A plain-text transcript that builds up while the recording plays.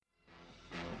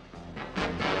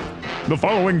The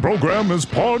following program is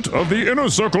part of the Inner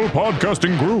Circle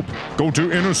Podcasting Group. Go to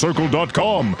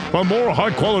innercircle.com for more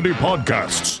high-quality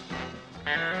podcasts.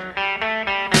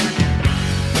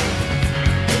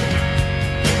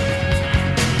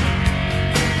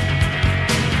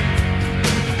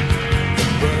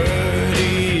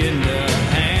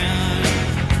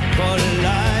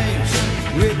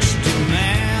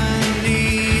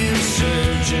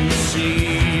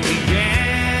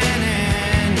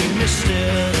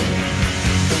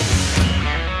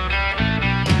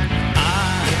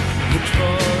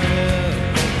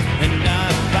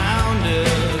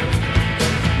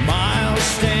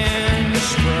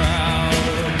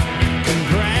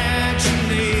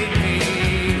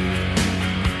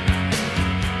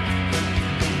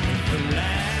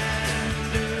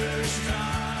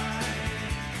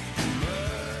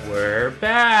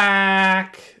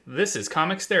 Back! This is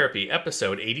Comics Therapy,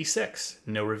 episode 86.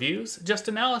 No reviews, just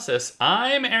analysis.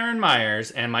 I'm Aaron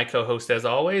Myers, and my co-host, as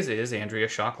always, is Andrea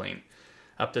Shockling.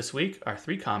 Up this week are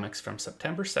three comics from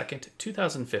September 2nd,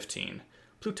 2015.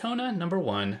 Plutona, number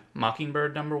 1,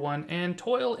 Mockingbird, number 1, and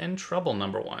Toil and Trouble,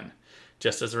 number 1.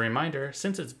 Just as a reminder,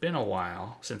 since it's been a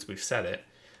while since we've said it,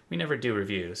 we never do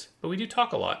reviews, but we do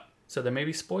talk a lot, so there may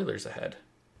be spoilers ahead.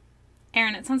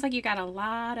 Aaron, it sounds like you got a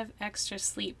lot of extra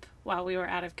sleep while we were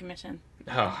out of commission.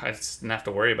 Oh, I just didn't have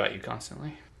to worry about you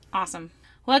constantly. Awesome.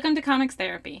 Welcome to Comics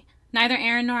Therapy. Neither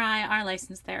Aaron nor I are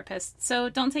licensed therapists, so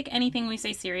don't take anything we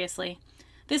say seriously.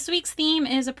 This week's theme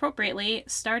is appropriately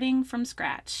starting from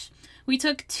scratch. We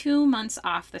took 2 months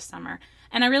off this summer,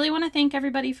 and I really want to thank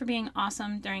everybody for being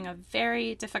awesome during a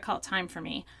very difficult time for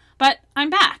me. But I'm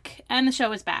back, and the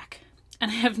show is back. And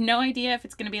I have no idea if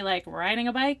it's going to be like riding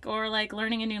a bike or like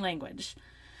learning a new language.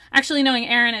 Actually, knowing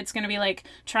Aaron, it's going to be like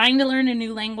trying to learn a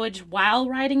new language while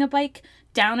riding a bike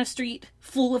down a street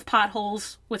full of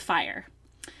potholes with fire.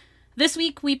 This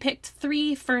week, we picked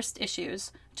 3 first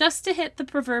issues just to hit the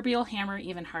proverbial hammer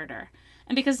even harder.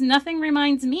 And because nothing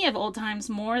reminds me of old times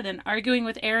more than arguing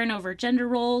with Aaron over gender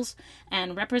roles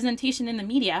and representation in the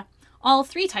media, all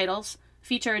 3 titles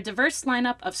feature a diverse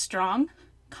lineup of strong,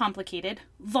 complicated,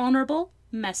 vulnerable,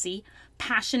 messy,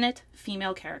 passionate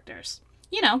female characters.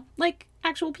 You know, like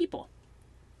actual people.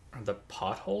 Are the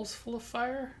potholes full of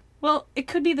fire? Well, it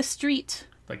could be the street.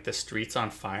 Like the street's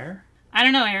on fire? I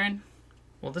don't know, Aaron.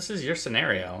 Well, this is your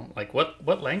scenario. Like,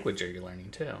 what language are you learning,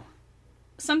 too?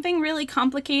 Something really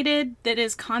complicated that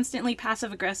is constantly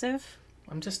passive-aggressive.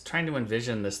 I'm just trying to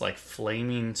envision this, like,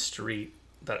 flaming street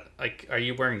that, like, are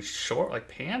you wearing short, like,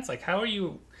 pants? Like, how are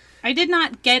you... I did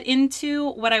not get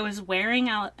into what I was wearing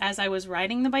out as I was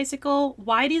riding the bicycle.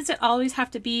 Why does it always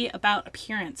have to be about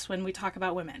appearance when we talk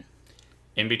about women?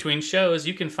 In between shows,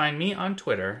 you can find me on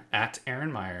Twitter at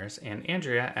Aaron Myers and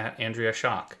Andrea at Andrea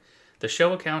Shock. The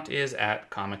show account is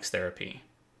at Comics Therapy.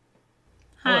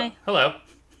 Hi. Hello.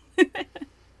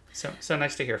 So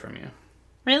nice to hear from you.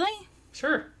 Really?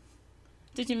 Sure.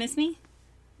 Did you miss me?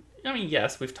 I mean,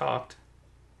 yes, we've talked.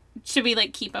 Should we,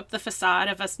 like, keep up the facade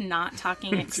of us not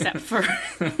talking except for...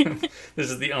 This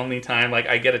is the only time, like,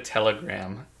 I get a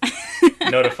telegram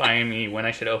notifying me when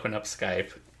I should open up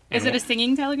Skype. Is it a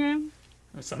singing telegram?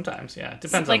 Sometimes, yeah. It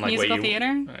depends like on, like, musical what you...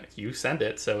 theater? You send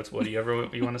it, so it's whatever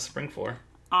you want to spring for.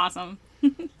 Awesome.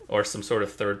 Or some sort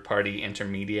of third-party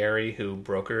intermediary who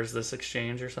brokers this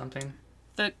exchange or something.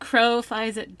 The crow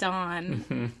flies at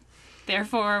dawn.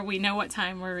 Therefore, we know what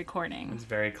time we're recording. It's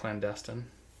very clandestine.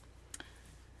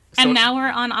 And now we're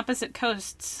on opposite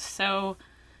coasts, so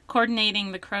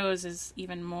coordinating the crows is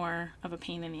even more of a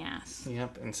pain in the ass.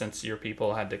 Yep, and since your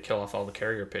people had to kill off all the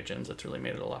carrier pigeons, it's really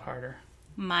made it a lot harder.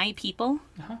 My people?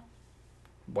 Uh-huh.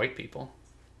 White people.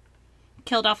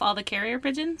 Killed off all the carrier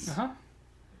pigeons? Uh-huh.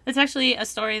 It's actually a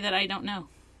story that I don't know.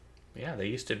 Yeah, they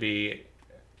used to be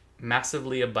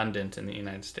massively abundant in the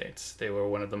United States. They were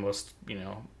one of the most,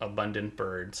 abundant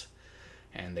birds,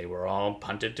 and they were all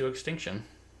punted to extinction.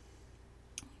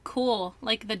 Cool,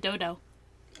 like the dodo.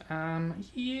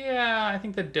 Yeah, I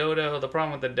think the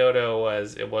problem with the dodo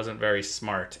was it wasn't very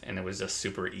smart, and it was just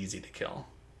super easy to kill.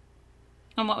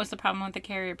 And what was the problem with the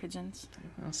carrier pigeons?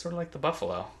 Sort of like the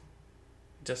buffalo.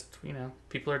 Just,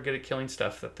 people are good at killing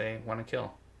stuff that they want to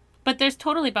kill. But there's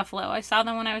totally buffalo. I saw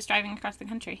them when I was driving across the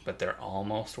country. But there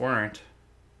almost weren't.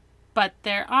 But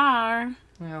there are.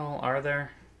 Well, are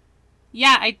there?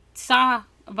 Yeah, I saw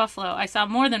a buffalo. I saw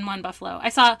more than one buffalo. I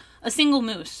saw a single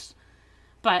moose,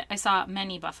 but I saw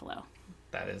many buffalo.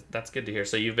 That's good to hear.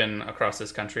 So you've been across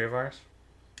this country of ours?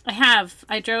 I have.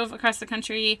 I drove across the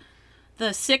country the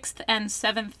 6th and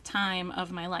 7th time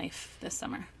of my life this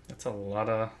summer. That's a lot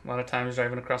of times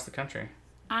driving across the country.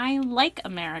 I like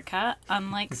America,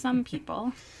 unlike some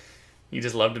people. You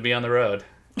just love to be on the road.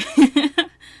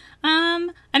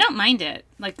 I don't mind it.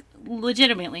 Like,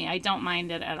 legitimately, I don't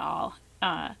mind it at all.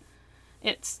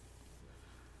 It's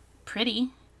pretty.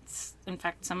 In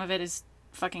fact, some of it is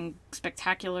fucking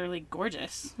spectacularly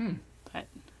gorgeous. But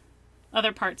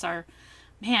other parts are,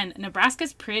 man,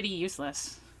 Nebraska's pretty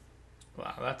useless.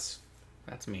 Wow, that's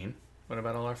mean. What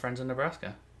about all our friends in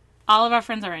Nebraska? All of our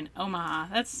friends are in Omaha.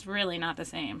 That's really not the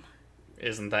same.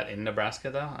 Isn't that in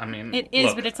Nebraska, though? I mean, it is,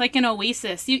 look, but it's like an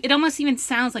oasis. It almost even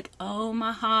sounds like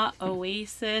Omaha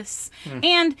Oasis.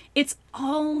 And it's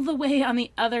all the way on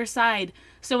the other side.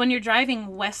 So when you're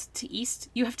driving west to east,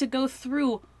 you have to go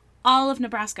through all of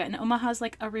Nebraska. And Omaha's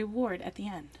like a reward at the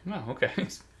end. Oh, okay.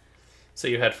 So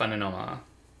you had fun in Omaha.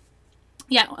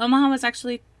 Yeah, Omaha was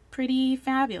actually pretty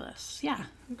fabulous. Yeah.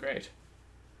 Great.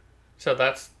 So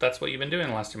that's what you've been doing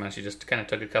the last 2 months. You just kind of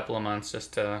took a couple of months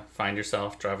just to find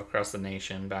yourself, drive across the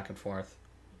nation, back and forth.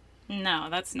 No,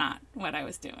 that's not what I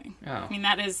was doing. Oh. I mean,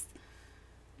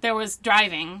 there was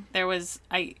driving.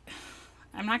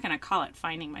 I'm not going to call it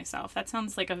finding myself. That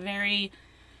sounds like a very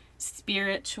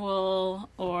spiritual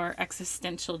or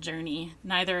existential journey,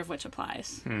 neither of which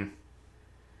applies.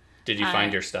 Did you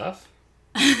find your stuff?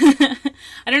 I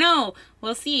don't know.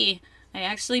 We'll see. I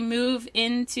actually move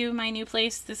into my new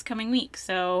place this coming week,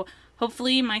 so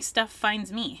hopefully my stuff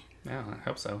finds me. Yeah, I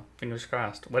hope so. Fingers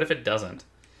crossed. What if it doesn't?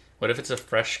 What if it's a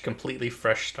completely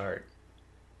fresh start?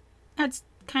 That's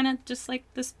kind of just like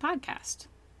this podcast.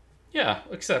 Yeah,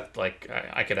 except like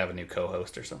I could have a new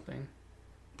co-host or something.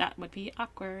 That would be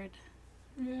awkward.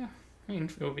 Yeah, I mean,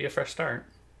 it would be a fresh start.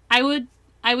 I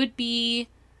would be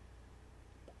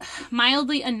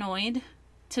mildly annoyed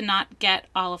to not get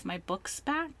all of my books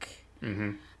back.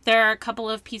 Mm-hmm. There are a couple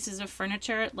of pieces of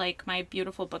furniture, like my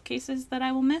beautiful bookcases, that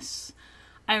I will miss.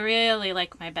 I really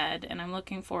like my bed, and I'm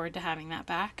looking forward to having that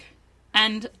back.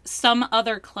 And some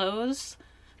other clothes,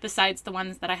 besides the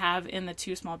ones that I have in the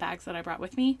 2 small bags that I brought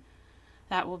with me,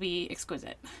 that will be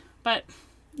exquisite. But,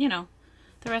 the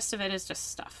rest of it is just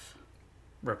stuff.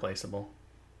 Replaceable.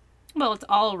 Well, it's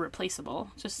all replaceable.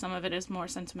 Just some of it is more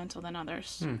sentimental than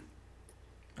others.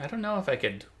 I don't know if I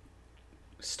could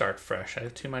start fresh. I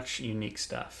have too much unique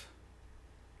stuff.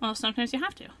 Well, sometimes you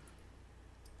have to.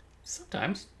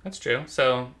 Sometimes. That's true.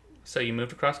 So you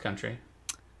moved across country.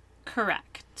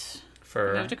 Correct.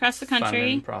 For moved across the country. Fun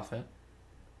and profit.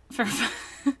 For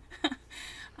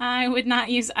I would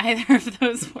not use either of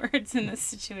those words in this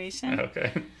situation.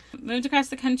 Okay. Moved across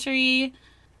the country,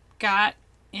 got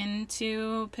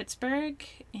into Pittsburgh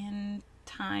in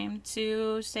time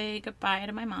to say goodbye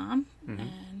to my mom.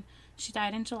 And she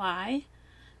died in July.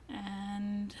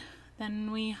 And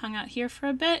then we hung out here for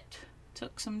a bit,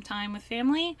 took some time with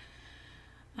family,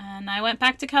 and I went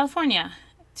back to California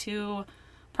to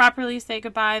properly say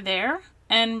goodbye there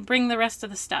and bring the rest of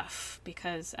the stuff.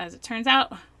 Because as it turns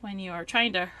out, when you are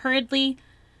trying to hurriedly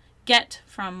get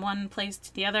from one place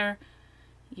to the other,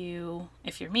 you,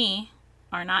 if you're me,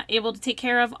 are not able to take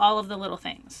care of all of the little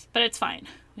things. But it's fine.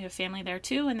 We have family there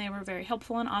too, and they were very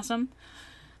helpful and awesome.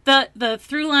 The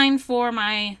through line for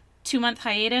my 2-month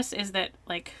hiatus is that,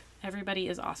 like, everybody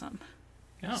is awesome.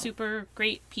 Oh. Super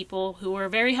great people who were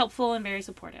very helpful and very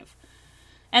supportive.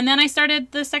 And then I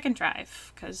started the second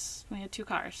drive because we had 2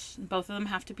 cars. Both of them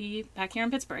have to be back here in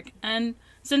Pittsburgh. And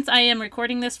since I am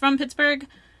recording this from Pittsburgh,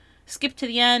 skip to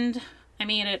the end. I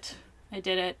made it. I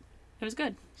did it. It was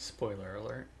good. Spoiler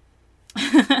alert.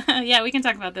 Yeah, we can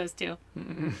talk about those too.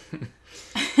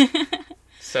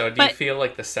 So do you feel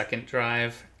like the second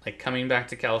drive, like coming back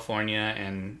to California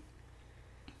and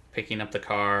picking up the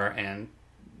car and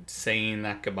saying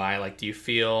that goodbye, like do you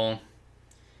feel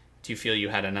you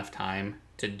had enough time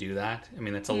to do that? I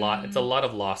mean, it's a lot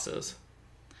of losses.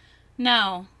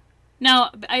 No,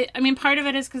 I mean, part of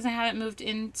it is because I haven't moved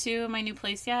into my new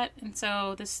place yet, and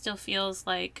so this still feels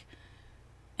like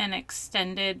an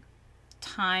extended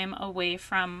time away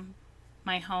from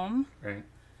my home. Right.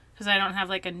 Because I don't have,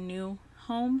 like, a new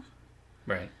home.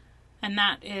 Right. And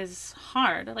that is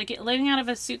hard. Like, living out of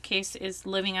a suitcase is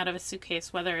living out of a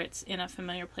suitcase, whether it's in a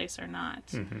familiar place or not.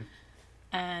 Mm-hmm.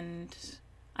 And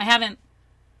I haven't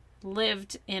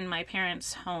lived in my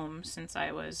parents' home since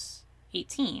I was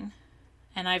 18.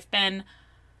 And I've been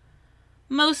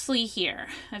mostly here.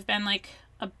 I've been, like,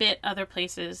 a bit other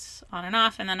places on and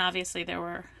off. And then, obviously, there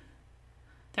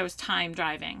was time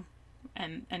driving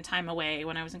and time away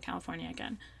when I was in California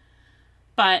again.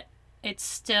 But it's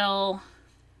still,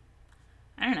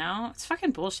 I don't know, it's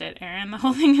fucking bullshit, Aaron. The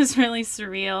whole thing is really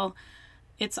surreal.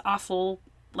 It's awful,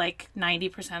 like,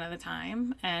 90% of the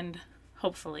time, and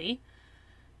hopefully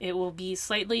it will be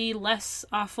slightly less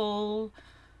awful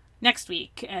next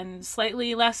week and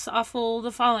slightly less awful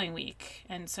the following week.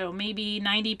 And so maybe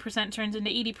 90% turns into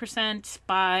 80%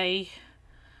 by,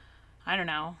 I don't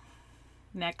know,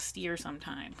 next year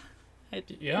sometime. It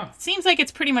seems like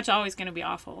it's pretty much always going to be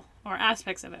awful, or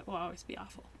aspects of it will always be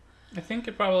awful. I think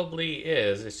it probably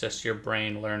is. It's just your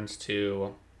brain learns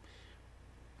to,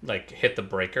 like, hit the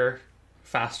breaker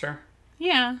faster.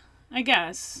 Yeah, I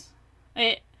guess.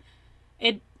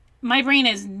 My brain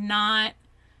is not,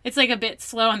 it's like a bit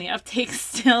slow on the uptake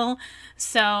still.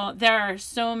 So there are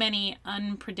so many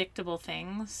unpredictable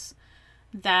things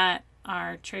that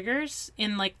are triggers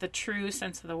in like the true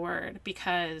sense of the word,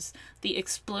 because the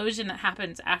explosion that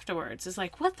happens afterwards is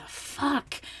like, what the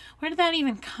fuck? Where did that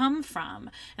even come from?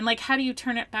 And like, how do you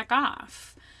turn it back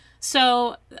off?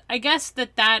 So I guess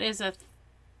that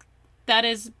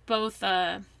is both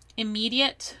a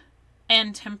immediate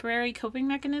and temporary coping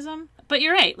mechanism. But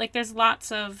you're right, like there's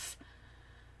lots of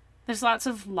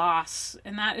loss,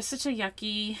 and that is such a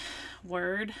yucky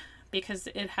word because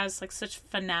it has like such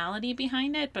finality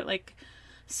behind it. But like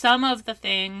some of the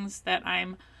things that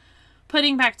I'm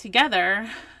putting back together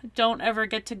don't ever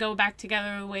get to go back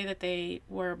together the way that they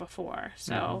were before.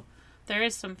 So there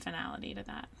is some finality to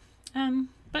that.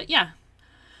 But yeah,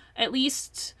 at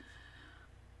least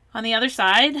on the other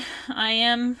side, I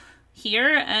am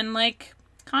here, and like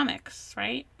comics,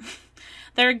 right?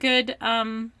 They're a good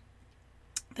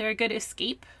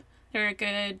escape. They're a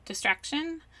good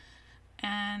distraction.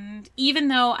 And even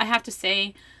though I have to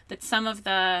say that some of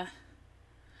the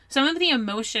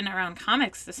emotion around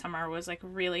comics this summer was like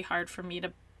really hard for me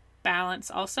to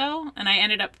balance also, and I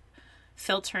ended up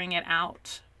filtering it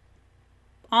out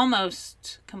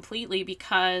almost completely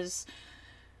because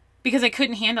I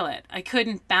couldn't handle it. I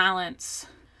couldn't balance.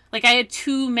 Like I had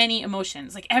too many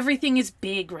emotions. Like everything is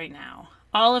big right now.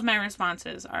 All of my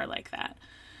responses are like that.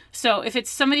 So if it's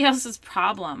somebody else's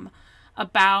problem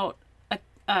about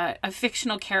a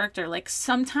fictional character, like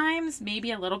sometimes,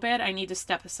 maybe a little bit, I need to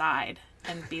step aside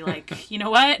and be like, you know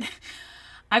what?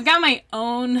 I've got my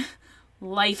own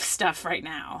life stuff right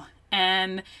now.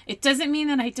 And it doesn't mean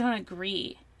that I don't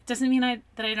agree. It doesn't mean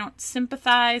that I don't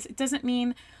sympathize. It doesn't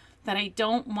mean that I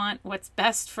don't want what's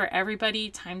best for everybody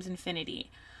times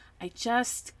infinity. I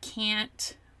just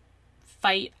can't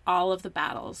fight all of the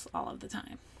battles all of the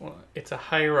time. Well, it's a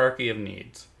hierarchy of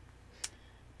needs.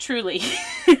 Truly.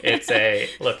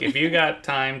 Look, if you got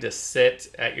time to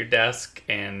sit at your desk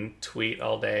and tweet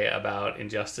all day about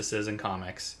injustices in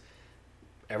comics,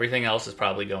 everything else is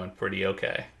probably going pretty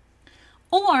okay.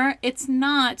 Or it's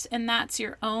not, and that's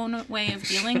your own way of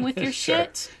dealing with your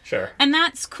shit. Sure. And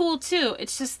that's cool too.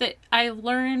 It's just that I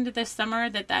learned this summer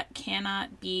that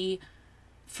cannot be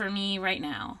for me right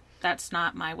now. That's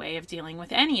not my way of dealing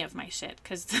with any of my shit,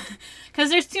 because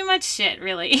there's too much shit,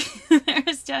 really.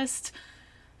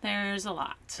 There's a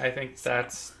lot. I think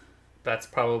that's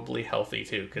probably healthy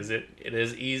too, because it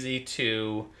is easy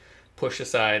to push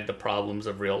aside the problems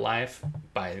of real life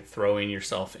by throwing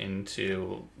yourself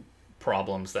into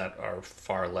problems that are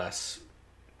far less,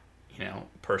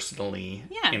 personally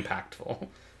impactful.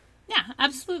 Yeah,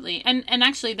 absolutely. And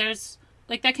actually there's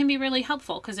like that can be really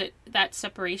helpful, because that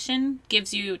separation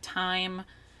gives you time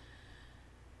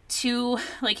to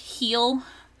like heal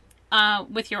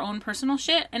with your own personal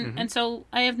shit. And so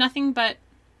I have nothing but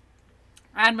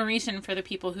admiration for the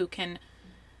people who can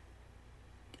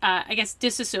I guess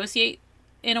disassociate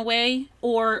in a way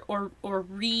or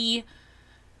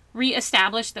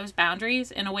reestablish those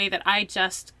boundaries in a way that I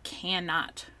just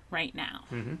cannot right now.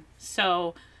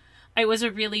 So it was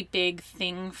a really big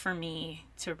thing for me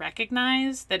to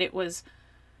recognize that it was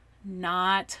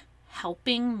not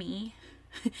helping me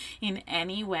in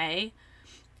any way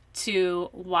to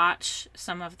watch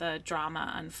some of the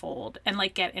drama unfold and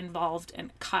like get involved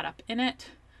and caught up in it.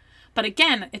 But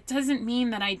again, it doesn't mean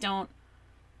that I don't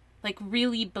like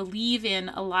really believe in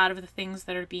a lot of the things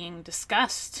that are being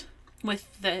discussed with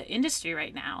the industry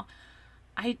right now.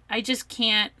 I just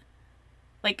can't,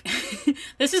 like,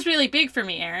 this is really big for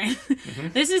me, Aaron.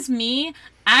 This is me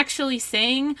actually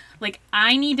saying, like,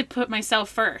 I need to put myself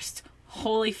first.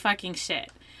 Holy fucking shit.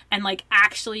 And, like,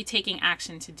 actually taking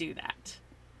action to do that.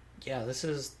 Yeah, this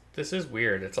is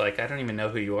weird. It's like, I don't even know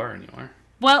who you are anymore.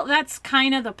 Well, that's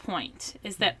kind of the point,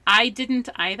 is that I didn't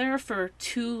either for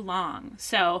too long.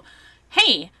 So,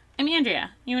 hey, I'm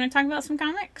Andrea. You want to talk about some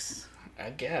comics? I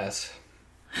guess.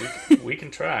 We can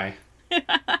try.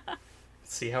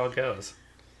 See how it goes.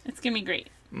 It's going to be great.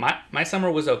 My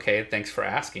summer was okay. Thanks for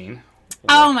asking.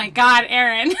 Oh my God,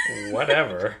 Aaron.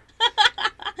 Whatever.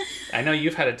 I know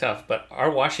you've had it tough, but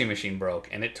our washing machine broke,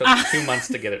 and it took 2 months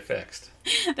to get it fixed.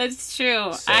 That's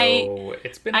true. So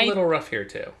it's been a little rough here,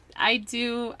 too.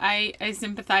 I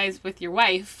sympathize with your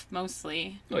wife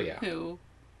mostly. Oh yeah. Who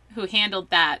handled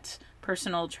that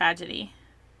personal tragedy.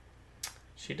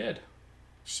 She did.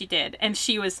 She did. And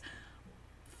she was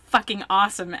fucking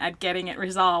awesome at getting it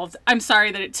resolved. I'm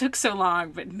sorry that it took so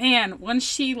long, but man, once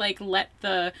she like let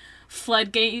the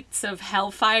floodgates of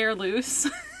hellfire loose,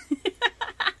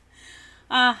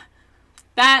 that's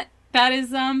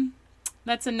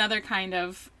another kind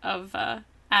of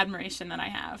admiration that I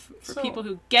have for people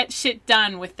who get shit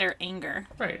done with their anger.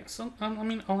 Right. So I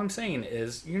mean, all I'm saying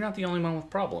is you're not the only one with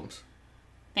problems.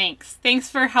 Thanks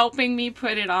for helping me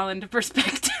put it all into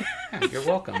perspective. Yeah, you're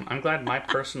welcome. I'm glad my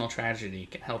personal tragedy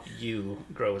can help you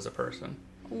grow as a person.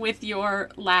 With your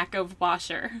lack of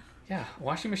washer. Yeah,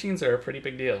 washing machines are a pretty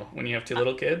big deal when you have 2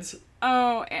 little kids.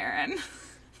 Oh, Aaron.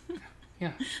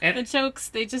 Yeah. And the jokes,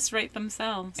 they just write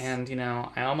themselves. And,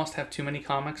 I almost have too many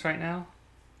comics right now.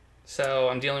 So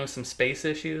I'm dealing with some space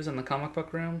issues in the comic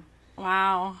book room.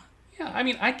 Wow. Yeah, I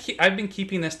mean, I've been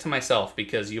keeping this to myself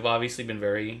because you've obviously been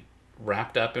very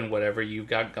wrapped up in whatever you've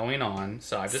got going on.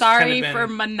 So I've just Sorry kind of for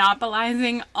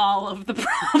monopolizing all of the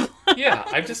problems. Yeah,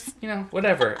 I've just,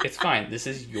 whatever. It's fine. This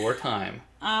is your time.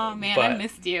 Oh, man, but I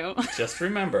missed you. Just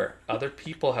remember, other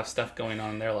people have stuff going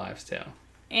on in their lives, too.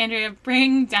 Andrea,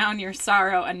 bring down your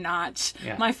sorrow a notch.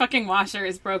 Yeah. My fucking washer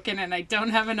is broken and I don't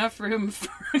have enough room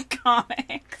for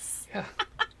comics. Yeah.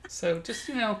 So just,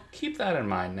 keep that in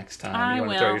mind next time you want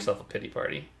will. to throw yourself a pity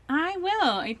party. I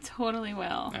will. I totally will.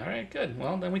 All right, good.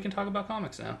 Well, then we can talk about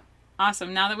comics now.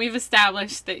 Awesome. Now that we've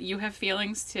established that you have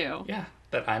feelings too. Yeah,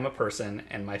 that I'm a person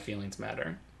and my feelings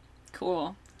matter.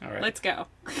 Cool. All right. Let's go.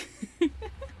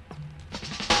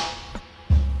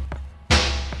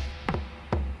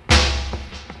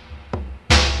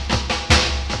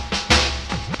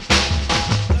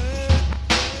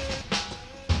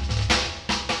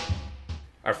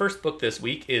 Our first book this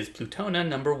week is Plutona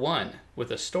 #1,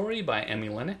 with a story by Emmy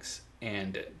Lennox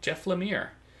and Jeff Lemire.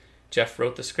 Jeff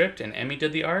wrote the script and Emmy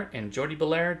did the art, and Jordi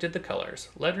Belair did the colors.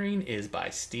 Lettering is by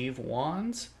Steve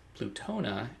Wands.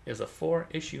 Plutona is a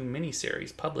 4-issue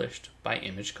miniseries published by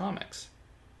Image Comics.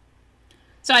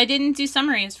 So I didn't do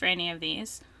summaries for any of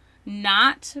these.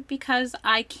 Not because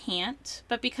I can't,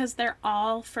 but because they're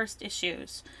all first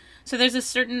issues. So there's a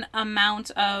certain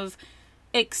amount of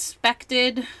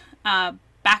expected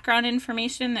background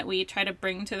information that we try to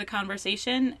bring to the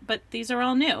conversation, but these are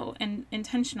all new and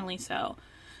intentionally so.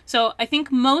 So I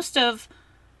think most of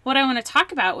what I want to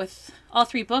talk about with all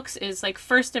 3 books is like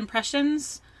first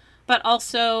impressions, but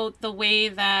also the way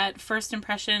that first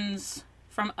impressions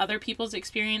from other people's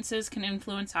experiences can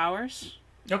influence ours.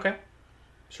 Okay.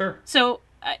 Sure. So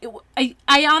I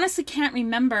honestly can't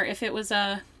remember if it was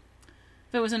an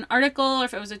article or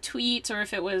if it was a tweet or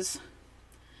if it was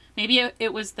maybe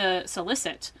it was the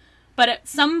solicit. But at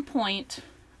some point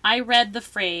I read the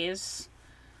phrase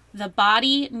 "the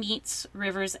body meets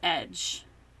river's edge"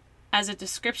 as a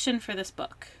description for this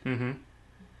book. Mm-hmm.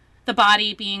 The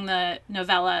Body being the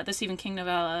novella, the Stephen King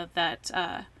novella that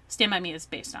Stand By Me is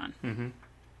based on. Mm-hmm.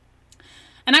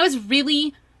 And I was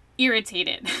really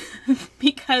irritated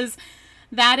because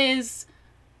that is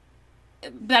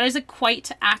a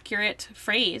quite accurate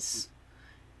phrase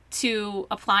to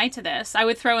apply to this. I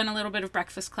would throw in a little bit of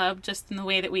Breakfast Club just in the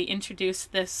way that we introduce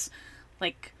this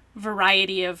like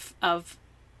variety of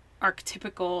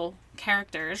archetypical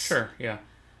characters. Sure, yeah.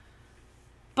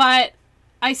 But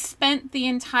I spent the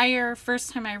entire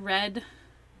first time I read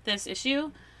this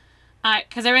issue,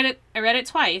 because I read it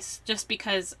twice, just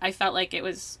because I felt like it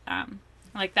was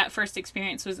like that first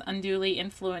experience was unduly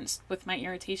influenced with my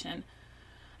irritation.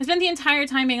 I spent the entire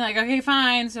time being like, okay,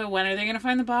 fine, so when are they going to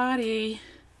find the body?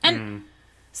 And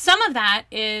some of that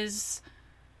is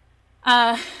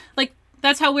like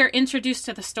that's how we're introduced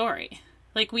to the story.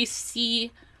 Like we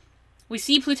see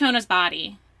Plutona's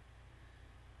body.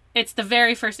 It's the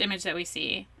very first image that we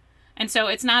see. And so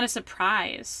it's not a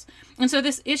surprise. And so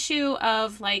this issue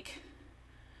of like,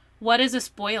 what is a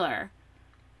spoiler?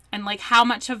 And like how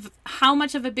much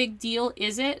of a big deal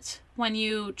is it when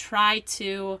you try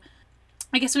to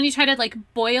like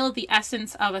boil the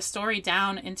essence of a story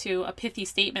down into a pithy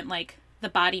statement like the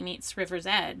body meets river's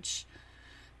edge?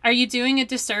 Are you doing a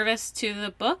disservice to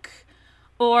the book?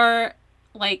 Or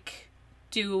like,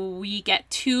 do we get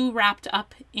too wrapped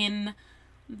up in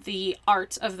the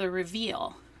art of the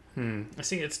reveal? I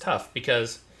see, it's tough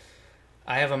because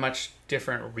I have a much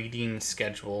different reading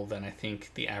schedule than I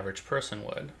think the average person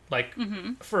would. Like,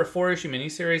 for a 4-issue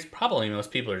miniseries, probably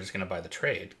most people are just going to buy the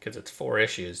trade because it's 4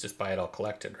 issues, just buy it all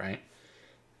collected, right?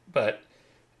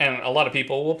 And a lot of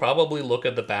people will probably look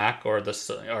at the back or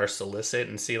solicit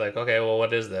and see like, okay, well,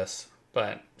 what is this?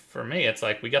 But for me, it's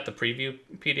like we got the preview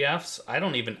PDFs.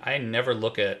 I never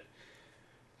look at.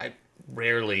 The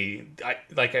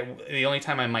only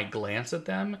time I might glance at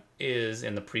them is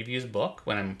in the previews book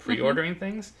when I'm pre-ordering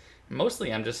things.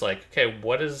 Mostly, I'm just like, okay,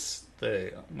 what does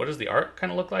the art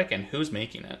kind of look like, and who's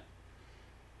making it?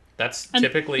 That's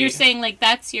typically. You're saying like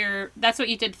that's what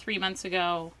you did 3 months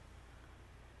ago.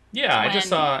 Yeah, I just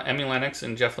saw Emmy Lennox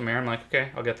and Jeff Lemire. I'm like, okay,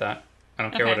 I'll get that. I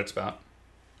don't care what it's about.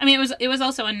 I mean, it was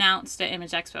also announced at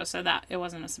Image Expo, so that it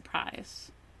wasn't a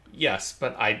surprise. Yes,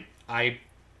 but I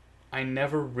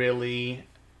never really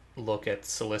look at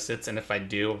solicits, and if I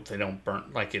do, they don't burn.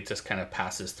 Like, it just kind of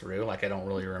passes through. Like, I don't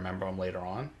really remember them later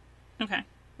on. Okay.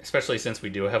 Especially since we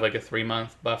do have like a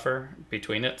 3-month buffer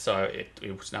between it, so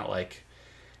it was not like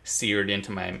seared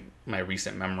into my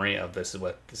recent memory of this is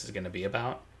what this is going to be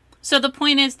about. So the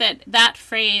point is that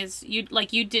phrase,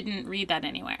 you didn't read that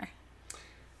anywhere.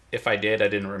 If I did, I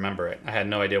didn't remember it. I had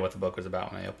no idea what the book was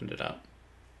about when I opened it up.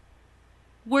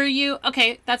 Were you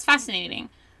okay? That's fascinating.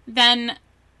 Then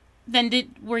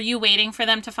were you waiting for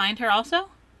them to find her also?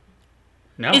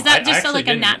 No. Is that just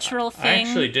a natural thing? I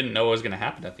actually didn't know what was going to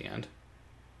happen at the end.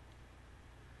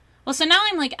 Well, so now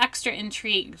I'm like extra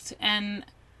intrigued and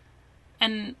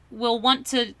will want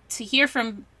to hear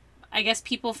from, I guess,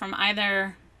 people from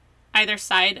either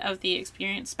side of the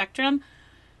experience spectrum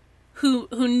who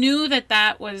knew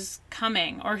that was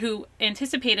coming, or who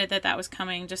anticipated that was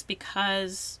coming just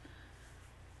because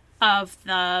of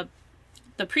the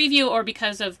preview, or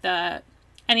because of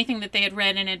anything that they had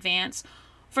read in advance,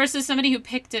 versus somebody who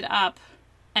picked it up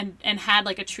and had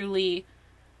like a truly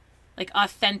like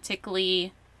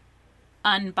authentically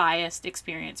unbiased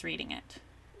experience reading it.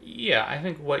 Yeah, I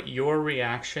think what your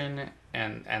reaction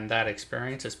and that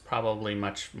experience is probably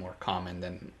much more common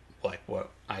than like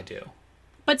what I do.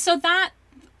 But so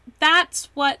that's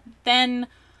what then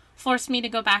forced me to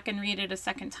go back and read it a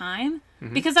second time,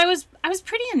 because I was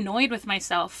pretty annoyed with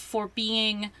myself for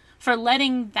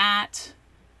letting that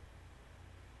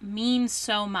mean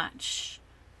so much,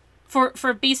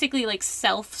 for basically like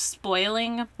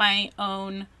self-spoiling my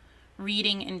own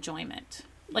reading enjoyment.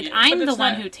 Like, yeah, I'm the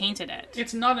one who tainted it.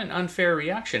 It's not an unfair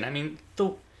reaction. I mean,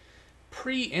 the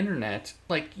pre-internet,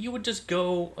 like, you would just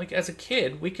go, like, as a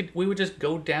kid, we would just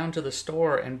go down to the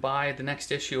store and buy the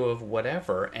next issue of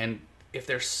whatever, and if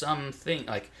there's something,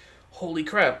 like, holy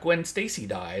crap, Gwen Stacy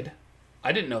died,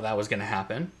 I didn't know that was going to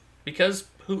happen, because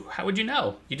how would you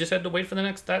know? You just had to wait for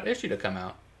that issue to come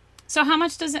out. So how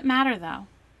much does it matter, though?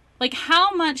 Like,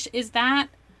 how much is that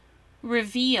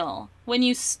reveal when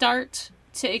you start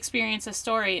to experience a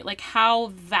story? Like, how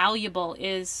valuable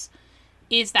is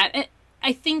that?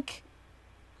 I think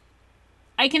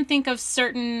I can think of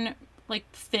certain like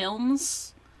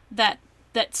films that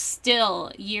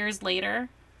still years later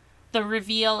the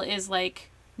reveal is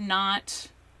like not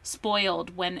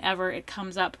spoiled whenever it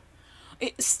comes up.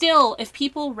 Still, if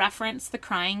people reference The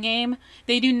Crying Game,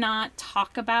 they do not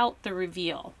talk about the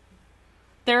reveal.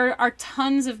 There are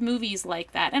tons of movies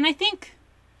like that, and I think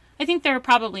there are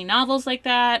probably novels like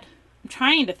that. I'm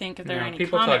trying to think if there are any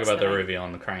people comics talk about the reveal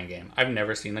in The Crying Game. I've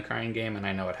never seen The Crying Game, and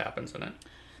I know what happens in it.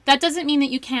 That doesn't mean that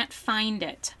you can't find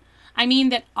it. I mean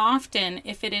that often,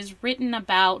 if it is written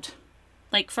about,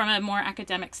 like from a more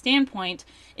academic standpoint,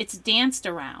 it's danced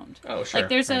around. Oh, sure. Like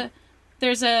there's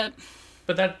a.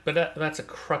 But that's a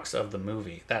crux of the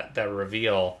movie. That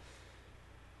reveal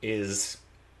is,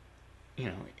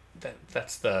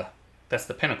 that's the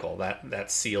pinnacle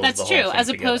that seals the whole thing together. That's true, as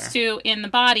opposed to in The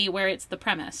Body, where it's the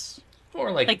premise.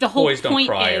 Or like the whole Boys Don't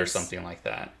Cry or something like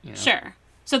that. Sure.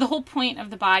 So the whole point of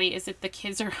The Body is that the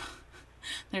kids are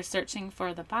they're searching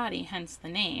for the body, hence the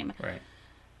name. Right.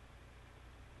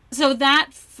 So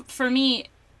that for me,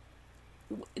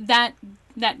 that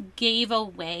gave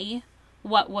away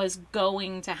what was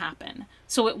going to happen.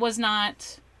 So it was an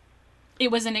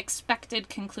expected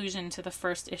conclusion to the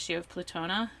first issue of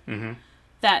Plutona. Mm-hmm.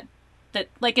 That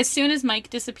like as soon as Mike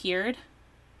disappeared,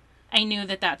 I knew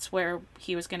that that's where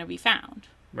he was going to be found.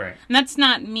 Right. And that's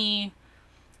not me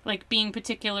like being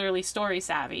particularly story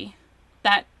savvy.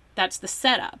 That's the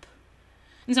setup.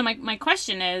 And so my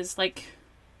question is like,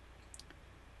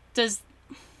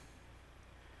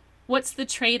 what's the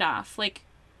trade-off? Like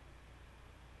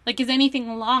is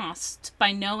anything lost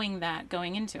by knowing that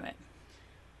going into it?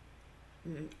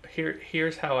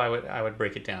 Here's how I would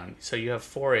break it down. So you have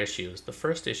 4 issues. The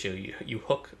first issue, you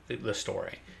hook the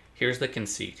story. Here's the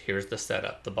conceit. Here's the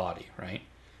setup, the body, right?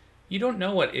 You don't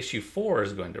know what issue 4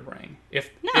 is going to bring.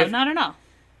 Not at all.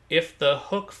 If the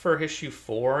hook for issue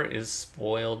 4 is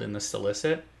spoiled in the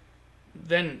solicit,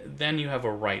 then you have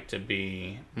a right to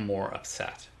be more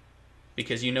upset.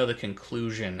 Because you know the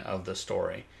conclusion of the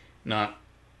story, not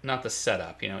not the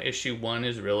setup. Issue 1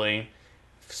 is really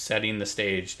setting the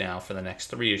stage now for the next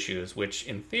 3 issues, which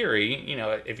in theory,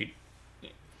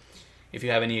 if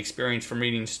you have any experience from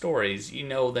reading stories,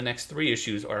 the next 3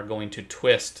 issues are going to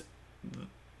twist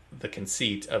the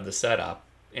conceit of the setup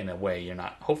in a way you're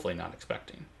hopefully not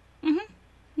expecting.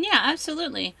 Yeah,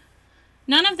 absolutely.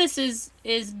 None of this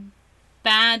is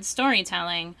bad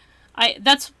storytelling.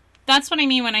 That's what I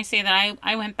mean when I say that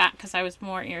I went back because I was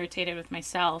more irritated with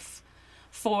myself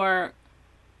for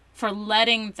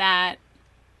letting that,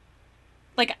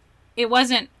 like, it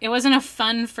wasn't a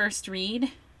fun first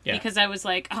read. Yeah. Because I was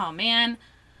like, oh man,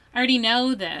 I already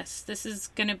know this. This is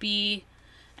gonna be,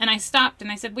 and I stopped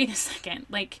and I said, wait a second,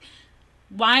 like,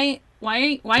 why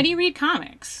do you read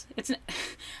comics? It's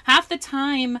half the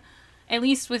time, at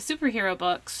least with superhero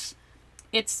books,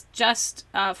 it's just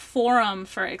a forum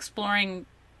for exploring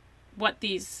what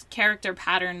these character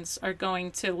patterns are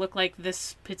going to look like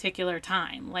this particular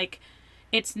time. Like,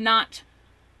 it's not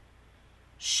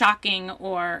shocking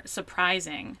or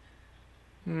surprising.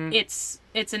 It's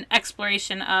an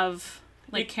exploration of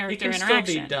character interaction. It can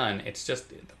still be done. It's just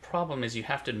the problem is you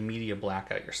have to media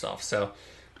black out yourself. So,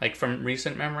 like, from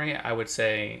recent memory, I would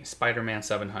say Spider-Man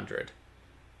 700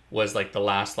 was like the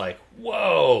last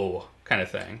whoa kind of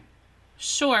thing.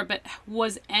 Sure, but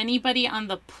was anybody on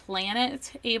the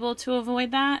planet able to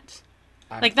avoid that?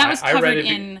 That was covered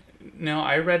in... No,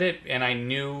 I read it, and I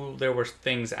knew there were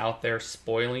things out there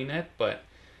spoiling it, but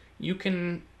you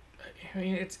can... I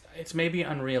mean, it's maybe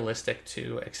unrealistic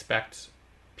to expect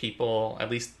people, at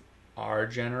least our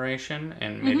generation,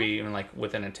 and maybe even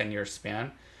within a 10-year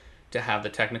span, to have the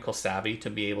technical savvy to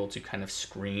be able to kind of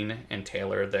screen and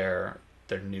tailor their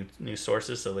new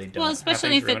sources so they don't. Well,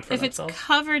 especially have things if it's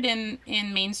covered in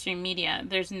mainstream media,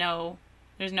 there's no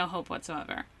hope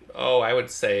whatsoever. Oh, I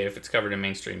would say if it's covered in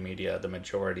mainstream media, the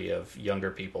majority of younger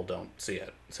people don't see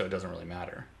it, so it doesn't really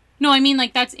matter. No, I mean,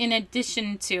 that's in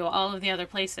addition to all of the other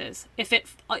places. If it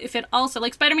also,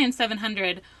 like, Spider-Man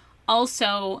 700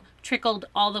 also trickled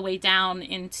all the way down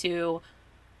into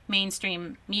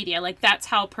mainstream media. That's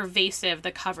how pervasive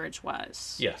the coverage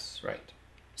was. Yes, right.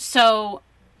 So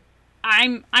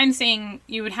I'm saying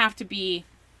you would have to be...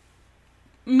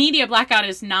 Media blackout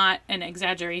is not an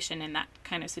exaggeration in that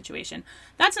kind of situation.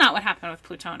 That's not what happened with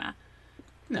Plutona.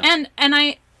 No. And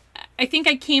I think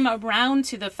I came around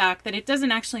to the fact that it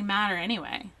doesn't actually matter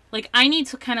anyway. I need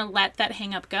to kind of let that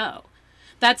hang up go.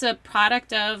 That's a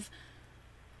product of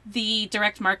the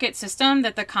direct market system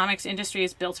that the comics industry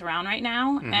is built around right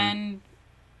now. Mm-hmm.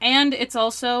 And it's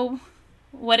also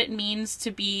what it means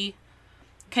to be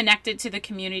connected to the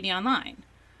community online.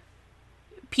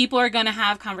 People are going to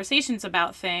have conversations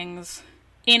about things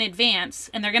in advance,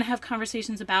 and they're going to have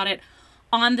conversations about it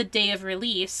on the day of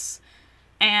release,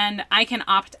 and I can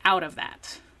opt out of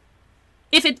that.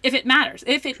 If it matters.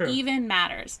 If it even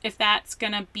matters. If that's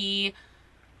going to be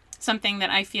something that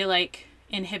I feel like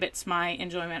inhibits my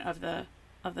enjoyment of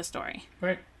the story.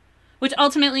 Right. Which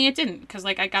ultimately it didn't, because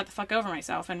I got the fuck over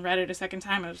myself and read it a second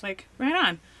time. I was like, right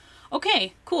on.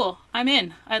 Okay, cool. I'm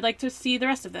in. I'd like to see the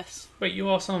rest of this. But you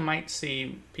also might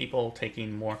see people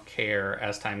taking more care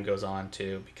as time goes on,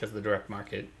 too, because the direct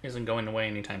market isn't going away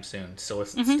anytime soon.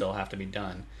 Solicits still have to be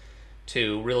done.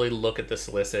 To really look at the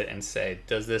solicit and say,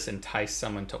 does this entice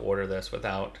someone to order this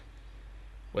without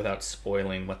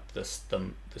spoiling what the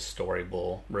story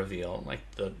will reveal,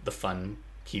 the fun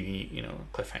key,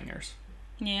 cliffhangers.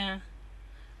 Yeah.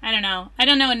 I don't know. I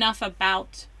don't know enough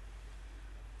about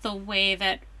the way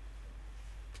that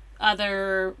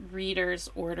other readers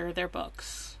order their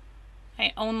books.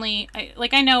 I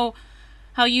know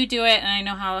how you do it, and I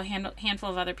know how a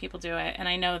handful of other people do it, and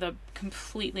I know the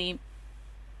completely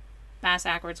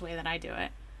bass-backwards way that I do it.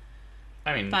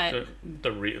 I mean, but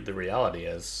the reality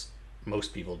is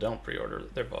most people don't pre-order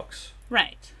their books.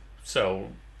 Right. So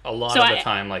a lot of the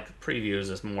time,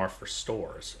 previews is more for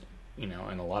stores, in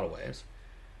a lot of ways.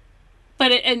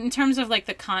 But in terms of,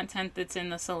 the content that's in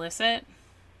the solicit...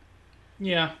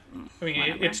 Yeah. I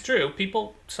mean, it's true.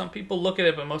 Some people look at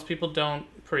it, but most people don't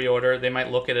pre-order. They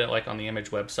might look at it, on the Image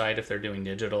website if they're doing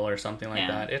digital or something like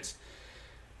that.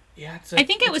 I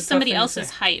think it was somebody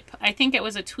else's hype. I think it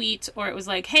was a tweet, or it was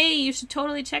hey, you should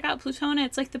totally check out Plutona.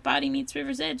 It's like The Body meets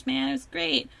River's Edge, man. It was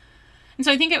great. And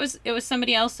so I think it was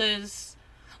somebody else's,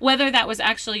 whether that was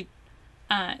actually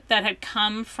that had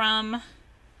come from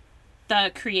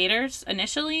the creators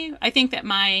initially. I think that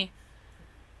my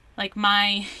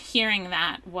hearing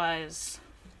that was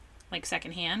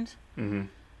secondhand. Mm-hmm.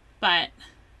 But,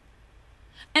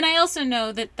 and I also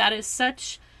know that is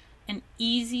such an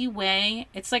easy way.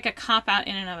 It's like a cop-out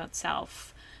in and of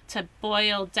itself to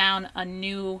boil down a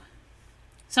new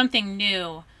something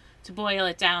new to boil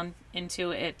it down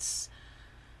into its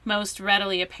most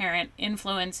readily apparent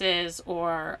influences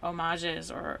or homages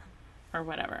or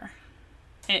whatever.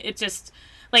 It just,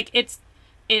 like,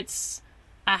 it's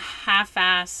a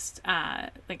half-assed,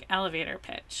 like, elevator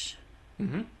pitch.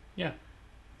 Mm-hmm. Yeah.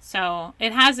 So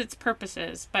it has its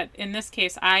purposes, but in this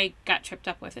case, I got tripped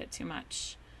up with it too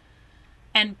much.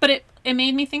 But it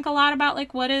made me think a lot about,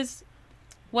 like, what is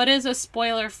a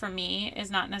spoiler for me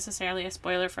is not necessarily a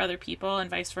spoiler for other people, and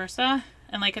vice versa.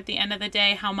 And, like, at the end of the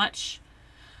day, how much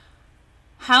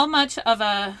of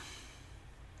a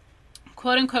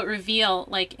quote-unquote reveal,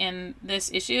 like, in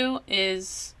this issue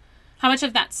is, how much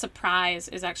of that surprise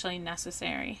is actually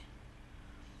necessary.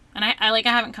 And I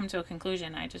haven't come to a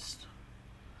conclusion. I just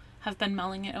have been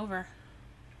mulling it over.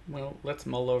 Well, let's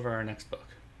mull over our next book.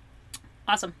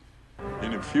 Awesome.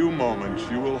 In a few moments,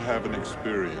 you will have an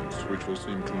experience which will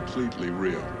seem completely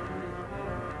real.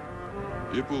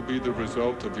 It will be the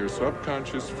result of your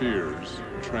subconscious fears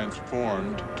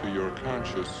transformed to your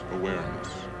conscious awareness.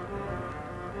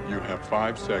 You have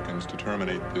 5 seconds to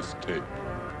terminate this tape.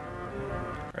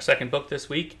 Our second book this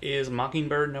week is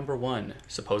Mockingbird number 1,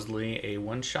 supposedly a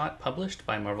one-shot published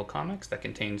by Marvel Comics that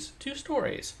contains 2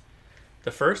 stories.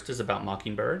 The first is about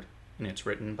Mockingbird, and it's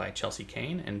written by Chelsea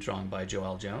Kane and drawn by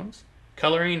Joelle Jones.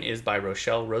 Coloring is by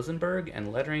Rochelle Rosenberg,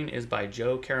 and lettering is by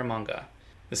Joe Caramagna.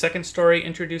 The second story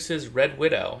introduces Red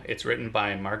Widow. It's written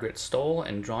by Margaret Stohl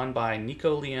and drawn by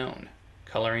Nico Leone.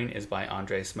 Coloring is by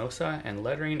Andres Mosa, and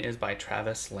lettering is by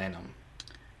Travis Lanham.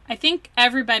 I think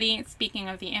everybody, speaking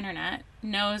of the internet,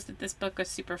 knows that this book was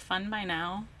super fun by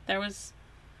now. There was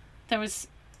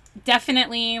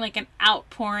definitely, like, an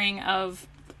outpouring of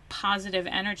positive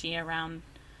energy around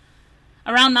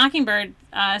Mockingbird,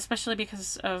 especially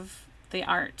because of the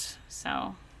art.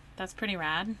 So that's pretty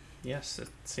rad. Yes, it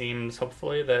seems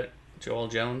hopefully that Joelle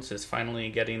Jones is finally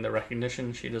getting the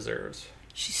recognition she deserves.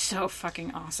 She's so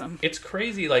fucking awesome. It's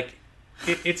crazy, like,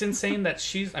 it's insane that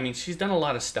she's done a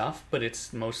lot of stuff, but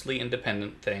it's mostly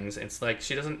independent things. It's like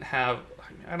she doesn't have,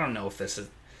 I don't know if this is,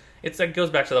 it's like, goes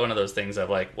back to one of those things of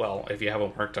like, well, if you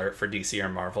haven't worked art for DC or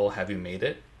Marvel, have you made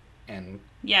it? And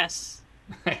yes.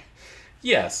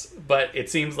 Yes, but it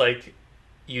seems like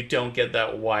you don't get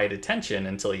that wide attention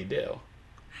until you do.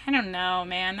 I don't know,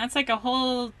 man. That's like a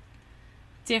whole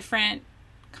different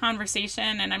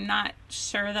conversation, and I'm not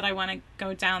sure that I want to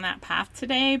go down that path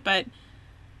today, but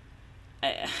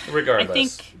regardless, I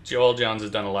think Joelle Jones has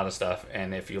done a lot of stuff,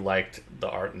 and if you liked the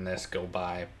art in this, go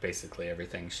buy basically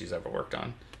everything she's ever worked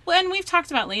on. Well, and we've talked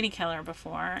about Lady Killer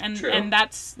before, and True. And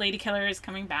that's, Lady Killer is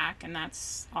coming back, and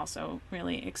that's also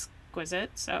really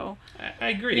exquisite. So I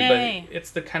agree, yay. But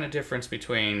it's the kind of difference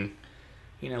between,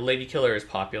 Lady Killer is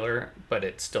popular, but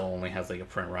it still only has like a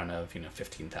print run of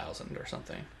 15,000 or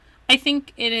something. I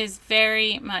think it is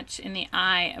very much in the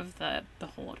eye of the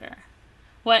beholder.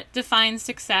 What defines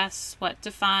success? What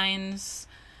defines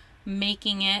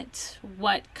making it?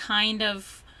 What kind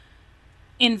of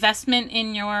investment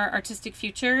in your artistic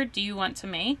future do you want to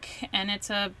make? And it's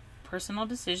a personal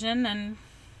decision, and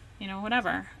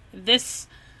whatever. This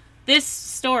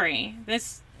story,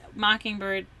 this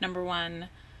Mockingbird number 1,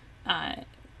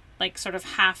 like sort of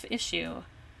half issue,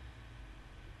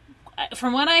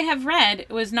 from what I have read, it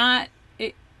was not.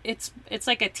 It's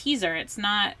like a teaser. It's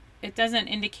not. It doesn't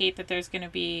indicate that there's going to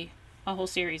be a whole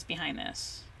series behind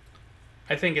this.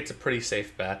 I think it's a pretty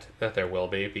safe bet that there will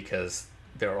be, because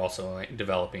they're also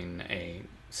developing a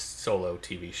solo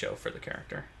TV show for the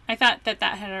character. I thought that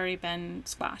had already been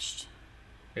squashed.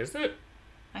 Is it?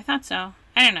 I thought so.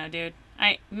 I don't know, dude.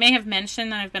 I may have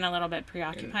mentioned that I've been a little bit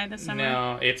preoccupied this summer.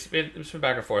 No, it's been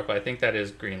back and forth, but I think that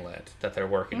is greenlit, that they're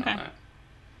working on that.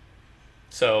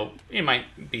 So it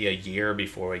might be a year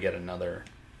before we get another,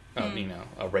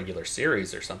 a regular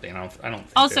series or something. I don't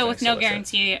think also with no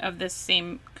guarantee of this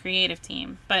same creative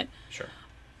team, but sure.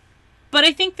 But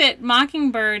I think that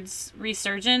Mockingbird's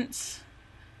resurgence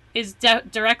is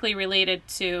directly related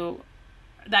to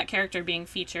that character being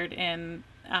featured in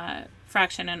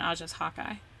Fraction and Aja's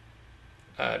Hawkeye.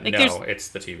 No, it's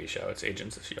the TV show. It's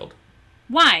Agents of S.H.I.E.L.D.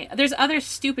 Why? There's other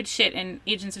stupid shit in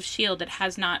Agents of S.H.I.E.L.D. that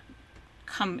has not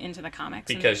come into the comics.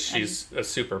 Because she's a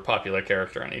super popular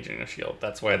character on Agents of S.H.I.E.L.D.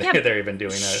 That's why they're even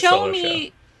doing a solo show.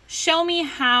 Show me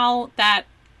how that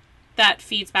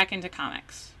feeds back into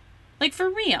comics. Like, for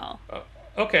real.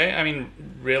 Okay, I mean,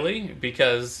 really?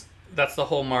 Because that's the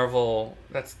whole Marvel...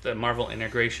 That's the Marvel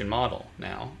integration model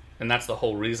now. And that's the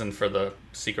whole reason for the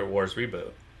Secret Wars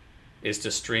reboot, is to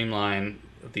streamline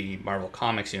the Marvel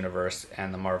Comics universe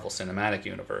and the Marvel Cinematic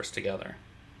Universe together.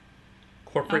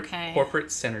 Corporate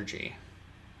synergy.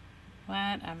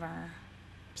 Whatever.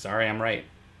 Sorry, I'm right.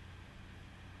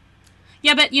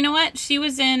 Yeah, but you know what? She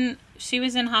was in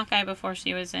Hawkeye before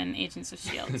she was in Agents of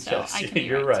S.H.I.E.L.D., so Yes, I can be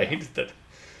you're right. right.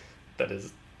 That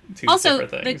is two Also,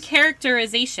 separate the things.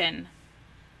 characterization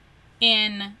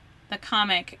in the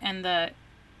comic and the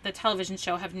television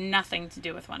show have nothing to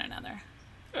do with one another.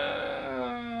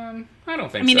 I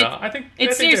don't think I mean, so. I think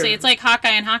seriously, they're- it's like Hawkeye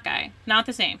and Hawkeye. Not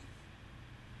the same.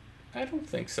 I don't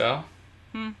think so.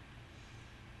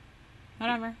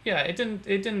 Whatever. Yeah, it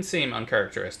didn't seem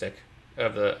uncharacteristic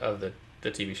of the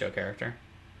TV show character.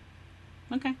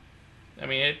 Okay. I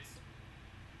mean,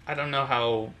 I don't know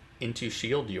how into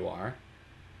S.H.I.E.L.D. you are.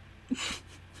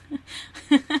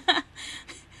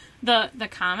 The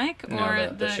comic No, or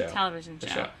the show. television The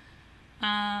show?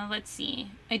 show. Let's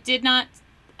see. I did not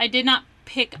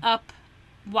pick up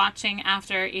watching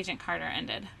after Agent Carter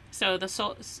ended. So the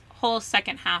whole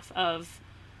second half of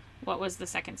what was the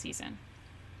second season.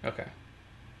 Okay.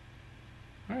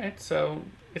 All right, so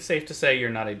it's safe to say you're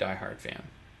not a diehard fan.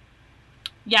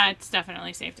 Yeah, it's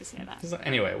definitely safe to say that.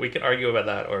 Anyway, we could argue about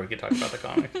that, or we could talk about the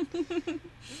comic.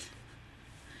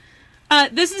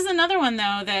 This is another one,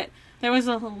 though, that there was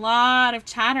a lot of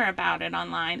chatter about it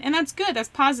online. And that's good. That's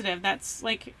positive. That's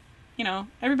like,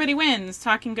 everybody wins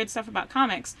talking good stuff about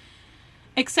comics.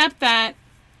 Except that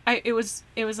it was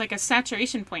like a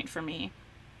saturation point for me.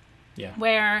 Yeah.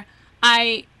 Where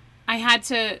I had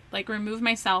to, like, remove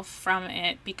myself from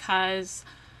it because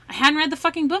I hadn't read the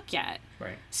fucking book yet.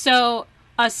 Right. So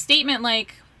a statement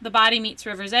like The Body Meets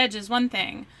River's Edge is one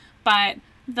thing, but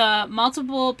the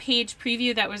multiple page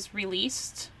preview that was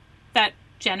released that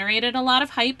generated a lot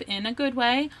of hype in a good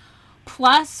way,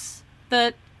 plus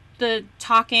the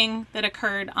talking that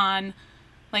occurred on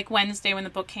like Wednesday when the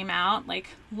book came out, like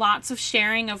lots of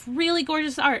sharing of really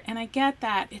gorgeous art, and I get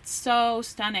that it's so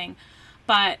stunning,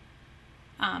 but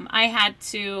I had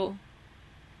to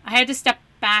step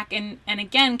back and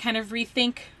again kind of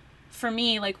rethink for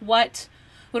me, like what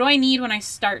do I need when I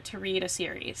start to read a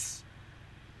series?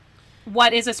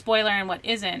 What is a spoiler and what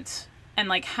isn't? And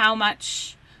like how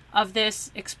much of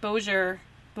this exposure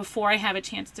before I have a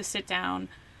chance to sit down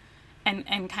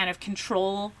and kind of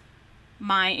control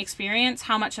my experience,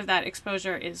 how much of that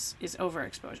exposure is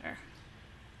overexposure?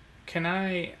 Can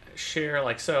I share,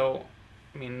 like, so,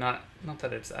 I mean, not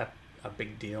that it's a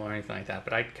big deal or anything like that,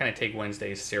 but I kind of take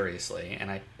Wednesdays seriously, and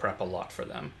I prep a lot for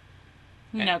them.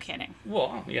 No kidding.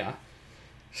 Well, yeah.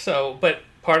 So, but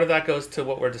part of that goes to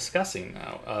what we're discussing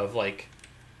now, of like,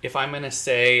 if I'm going to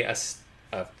say a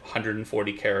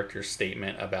 140 character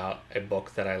statement about a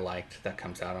book that I liked that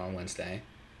comes out on Wednesday,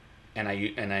 and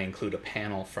I include a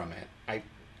panel from it,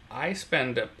 I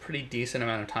spend a pretty decent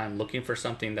amount of time looking for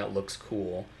something that looks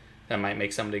cool that might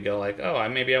make somebody go like, oh,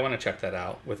 maybe I want to check that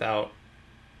out, without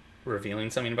revealing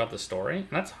something about the story. And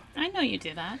that's, I know you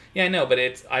do that. yeah, I know, but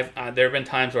there have been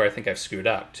times where I think I've screwed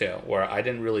up too, where I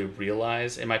didn't really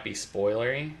realize it might be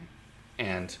spoilery,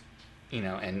 and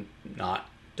and not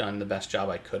done the best job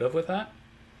I could have with that.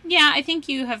 Yeah, I think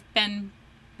you have been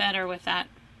better with that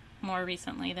more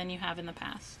recently than you have in the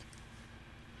past.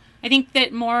 I think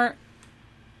that more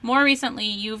recently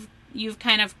you've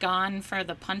kind of gone for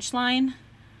the punchline.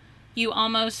 You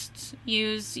almost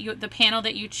use the panel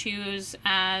that you choose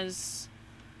as,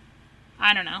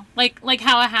 I don't know, like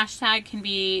how a hashtag can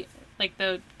be like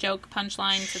the joke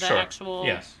punchline to the Sure. actual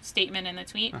Yes. statement in the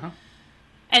tweet. Uh-huh.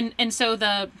 And so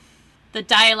the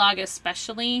dialogue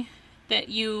especially that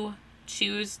you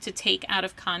choose to take out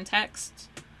of context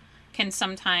can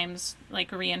sometimes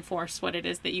like reinforce what it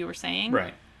is that you were saying.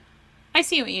 Right. I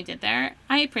see what you did there.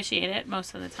 I appreciate it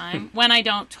most of the time when I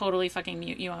don't totally fucking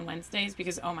mute you on Wednesdays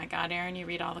because, oh my God, Aaron, you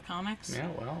read all the comics. Yeah,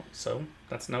 well, so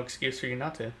that's no excuse for you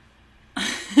not to.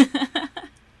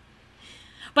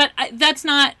 But that's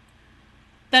not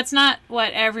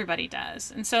what everybody does.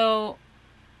 And so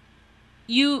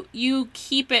you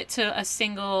keep it to a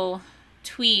single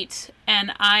tweet,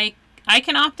 and I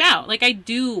can opt out. Like, I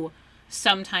do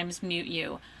sometimes mute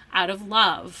you out of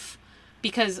love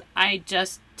because I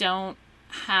just don't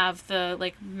have the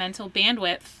like mental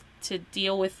bandwidth to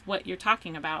deal with what you're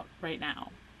talking about right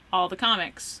now. All the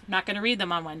comics. I'm not going to read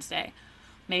them on Wednesday.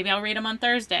 Maybe I'll read them on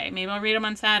Thursday. Maybe I'll read them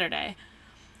on Saturday.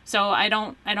 So I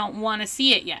don't want to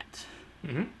see it yet.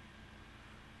 Mm-hmm.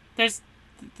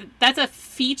 That's a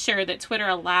feature that Twitter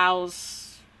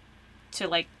allows to,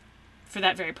 like, for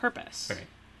that very purpose. Right.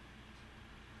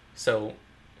 So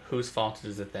whose fault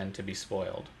is it then to be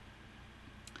spoiled?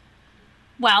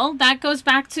 Well, that goes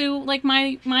back to like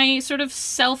my sort of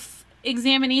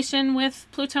self-examination with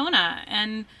Plutona,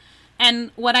 and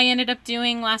what I ended up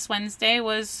doing last Wednesday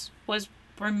was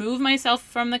remove myself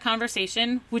from the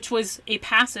conversation, which was a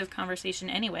passive conversation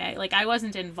anyway. Like, I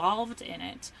wasn't involved in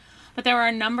it, but there were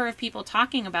a number of people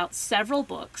talking about several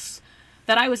books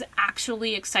that I was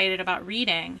actually excited about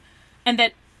reading, and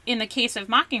that in the case of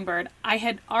Mockingbird, I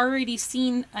had already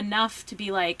seen enough to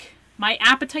be like, my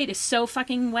appetite is so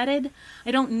fucking whetted,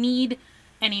 I don't need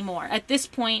any more. At this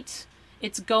point,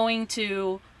 it's going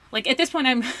to, like, at this point,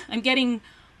 I'm getting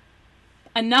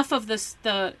enough of this,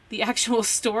 the actual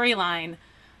storyline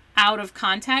out of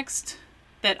context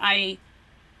that I,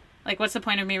 like, what's the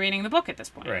point of me reading the book at this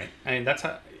point? Right. I mean,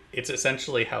 it's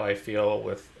essentially how I feel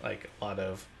with, like, a lot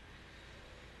of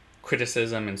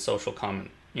criticism and social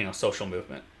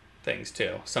movement things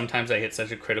too. Sometimes I hit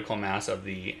such a critical mass of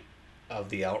the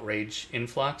outrage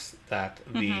influx that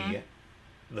the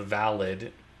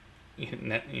valid,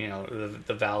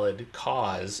 the valid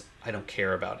cause I don't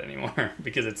care about anymore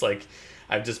because it's like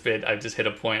I've just hit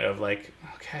a point of like,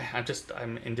 okay,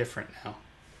 I'm indifferent now.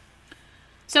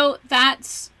 So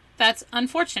that's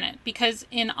unfortunate, because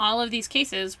in all of these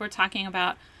cases we're talking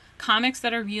about comics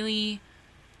that are really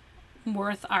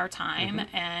worth our time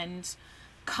and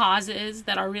causes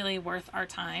that are really worth our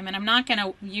time. And I'm not going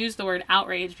to use the word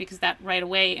outrage because that right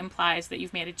away implies that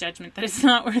you've made a judgment that it's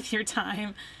not worth your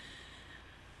time.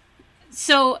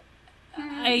 So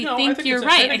I think you're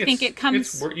right. I think it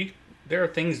comes... there are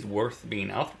things worth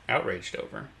being outraged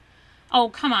over. Oh,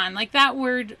 come on. Like, that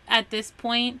word at this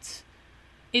point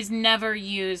is never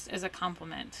used as a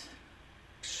compliment.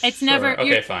 It's sure. never...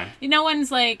 Okay, fine. No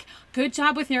one's like, good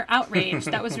job with your outrage.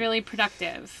 That was really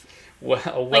productive.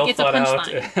 Well like, thought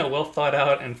out, well thought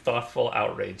out and thoughtful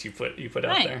outrage you put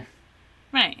out there.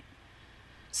 Right.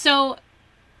 So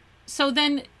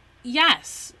then,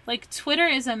 yes, like, Twitter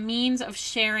is a means of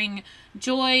sharing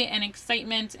joy and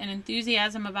excitement and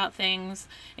enthusiasm about things.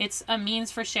 It's a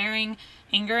means for sharing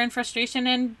anger and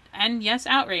frustration and yes,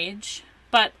 outrage.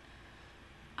 But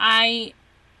I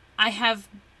have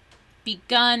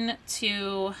begun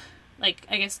to, like,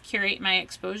 I guess, curate my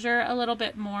exposure a little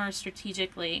bit more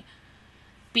strategically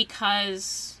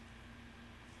because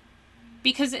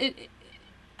it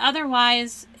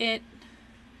otherwise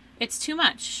it's too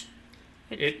much.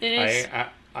 It is.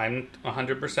 I'm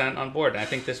 100% on board. I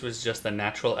think this was just the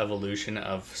natural evolution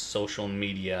of social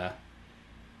media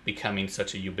becoming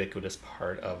such a ubiquitous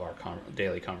part of our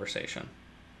daily conversation.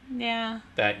 Yeah.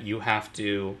 That you have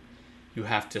to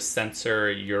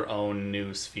censor your own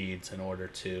news feeds in order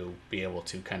to be able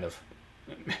to kind of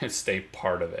stay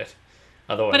part of it.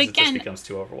 Otherwise, it just becomes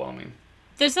too overwhelming.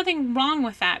 There's nothing wrong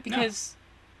with that because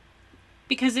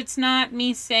it's not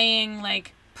me saying,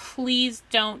 like, please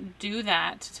don't do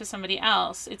that to somebody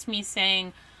else. It's me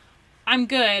saying, I'm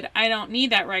good. I don't need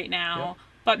that right now,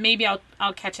 but maybe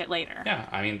I'll catch it later. Yeah,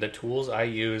 I mean, the tools I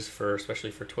use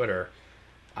especially for Twitter,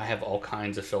 I have all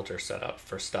kinds of filters set up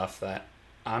for stuff that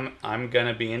I'm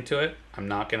gonna be into it. I'm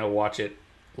not gonna watch it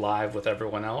live with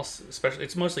everyone else. Especially,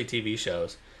 it's mostly TV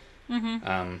shows.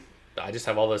 Mm-hmm. I just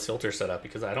have all those filters set up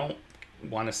because I don't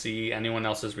want to see anyone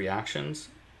else's reactions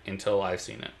until I've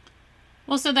seen it.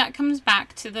 Well, so that comes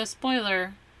back to the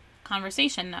spoiler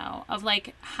conversation, though, of,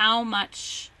 like, how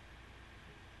much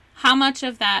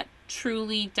of that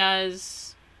truly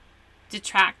does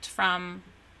detract from,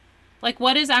 like,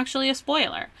 what is actually a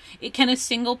spoiler? Can a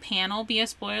single panel be a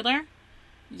spoiler?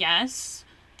 Yes.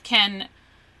 Can,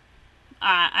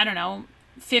 I don't know,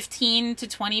 15 to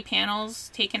 20 panels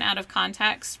taken out of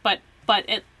context, but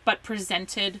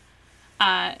presented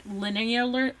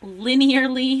linearly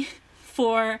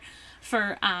for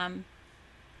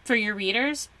your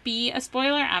readers be a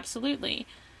spoiler? Absolutely.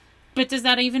 But does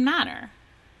that even matter?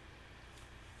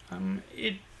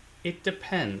 It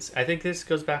depends. I think this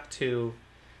goes back to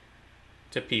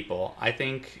people. I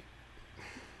think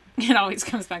it always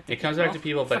comes back to people. It comes back to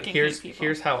people, but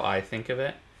here's how I think of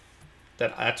it.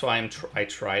 That's why I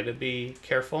try to be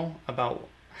careful about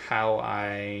how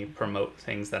I promote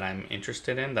things that I'm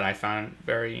interested in, that I found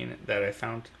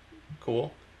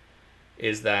cool,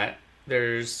 is that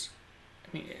it's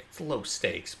low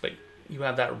stakes, but you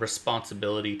have that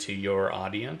responsibility to your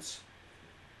audience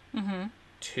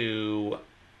to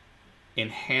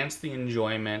enhance the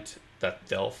enjoyment that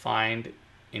they'll find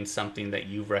in something that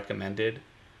you've recommended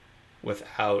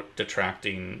without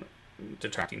detracting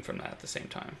from that at the same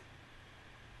time.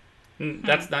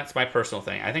 That's my personal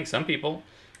thing. I think some people,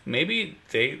 maybe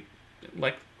they,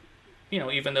 like,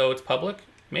 even though it's public,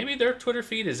 maybe their Twitter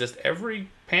feed is just every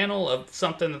panel of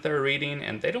something that they're reading,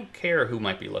 and they don't care who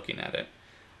might be looking at it.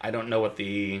 I don't know what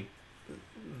the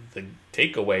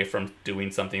takeaway from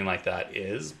doing something like that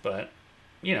is, but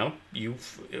you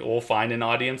will find an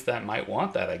audience that might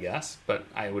want that, I guess. But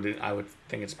I would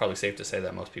think it's probably safe to say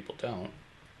that most people don't.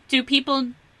 Do people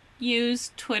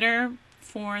use Twitter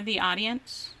for the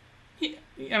audience?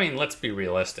 I mean, let's be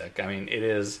realistic. I mean, it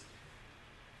is...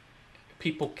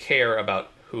 People care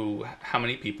about how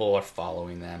many people are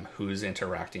following them, who's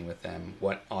interacting with them,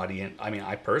 what audience... I mean,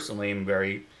 I personally am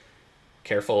very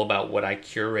careful about what I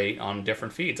curate on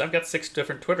different feeds. I've got 6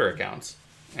 different Twitter accounts,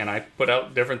 and I put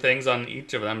out different things on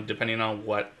each of them depending on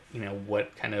what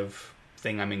kind of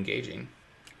thing I'm engaging.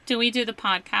 Do we do the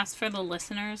podcast for the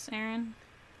listeners, Aaron?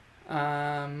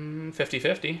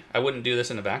 50-50. I wouldn't do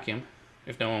this in a vacuum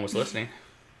if no one was listening.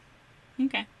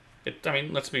 Okay. I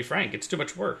mean, let's be frank. It's too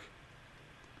much work.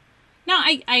 No,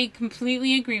 I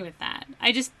completely agree with that.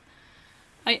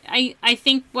 I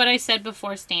think what I said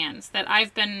before stands, that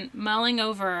I've been mulling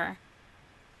over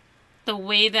the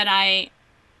way that I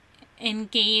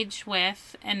engage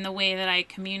with and the way that I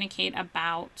communicate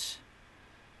about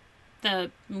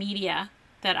the media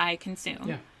that I consume.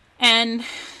 Yeah. And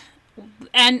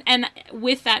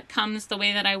with that comes the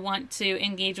way that I want to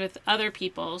engage with other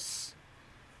people's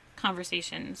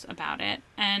conversations about it.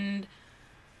 And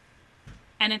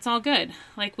it's all good.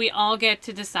 Like, we all get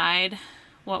to decide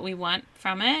what we want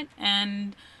from it.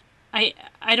 And I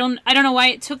don't know why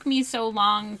it took me so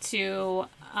long to,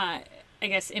 I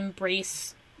guess,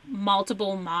 embrace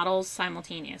multiple models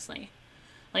simultaneously.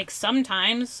 Like,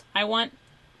 sometimes I want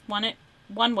it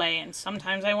one way, and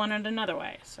sometimes I want it another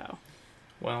way. So,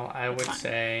 well, I would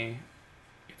say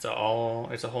it's a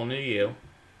whole new you.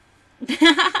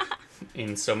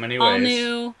 In so many ways. All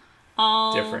new,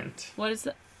 all different. What is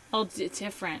it? Oh,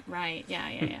 different, right.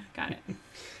 Yeah. Got it.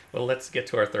 Well, let's get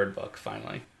to our third book,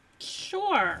 finally.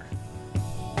 Sure.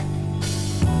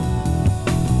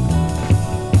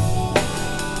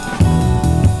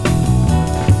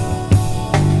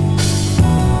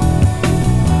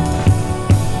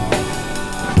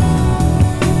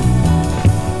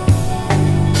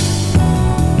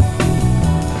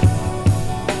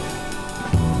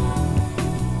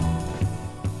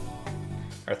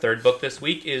 Our third book this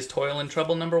week is Toil and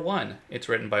Trouble #1. It's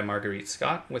written by Marguerite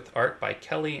Scott with art by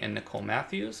Kelly and Nicole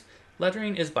Matthews.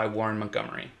 Lettering is by Warren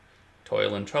Montgomery.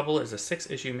 Toil and Trouble is a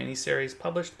 6-issue miniseries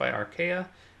published by Archaea,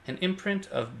 an imprint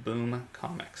of Boom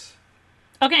Comics.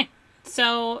 Okay,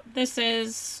 so this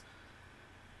is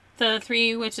the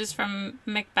 3 witches from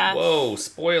Macbeth. Whoa,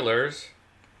 spoilers.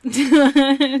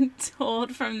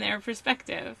 Told from their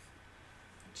perspective.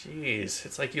 Jeez,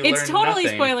 it's like you learned nothing. It's totally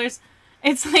spoilers.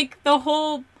 It's like the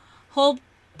whole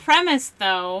premise,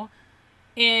 though,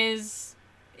 is...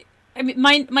 I mean,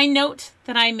 my note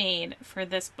that I made for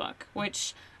this book,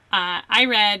 which I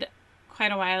read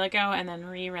quite a while ago and then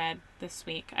reread this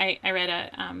week. I read a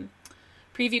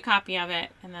preview copy of it,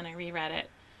 and then I reread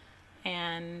it.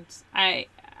 And I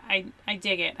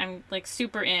dig it. I'm, like,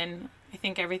 super in. I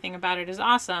think everything about it is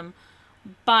awesome.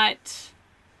 But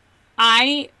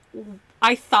I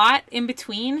thought in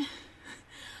between...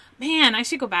 Man, I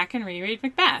should go back and reread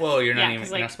Macbeth. Well, you're not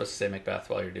supposed to say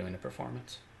Macbeth while you're doing a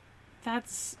performance.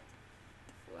 That's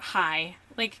high.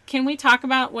 Like, can we talk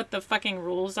about what the fucking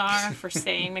rules are for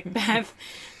saying Macbeth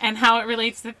and how it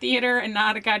relates to theater and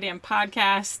not a goddamn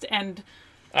podcast? And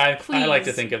I like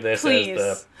to think of this as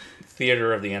the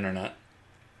theater of the internet.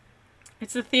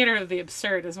 It's the theater of the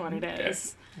absurd is what it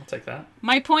is. I'll take that.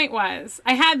 My point was,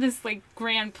 I had this, like,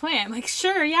 grand plan. Like,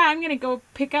 sure, yeah, I'm going to go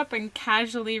pick up and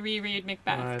casually reread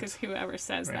Macbeth, because whoever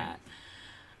says that.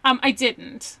 I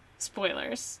didn't.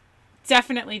 Spoilers.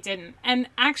 Definitely didn't. And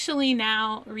actually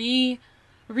now,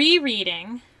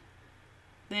 rereading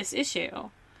this issue,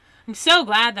 I'm so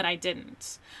glad that I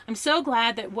didn't. I'm so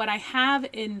glad that what I have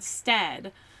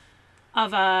instead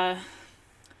of a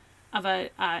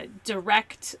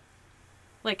direct,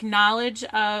 like, knowledge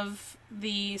of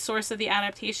the source of the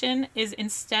adaptation is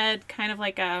instead kind of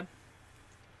like a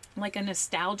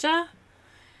nostalgia.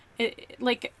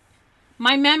 Like,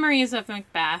 my memories of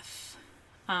Macbeth,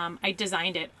 I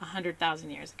designed it 100,000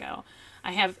 years ago.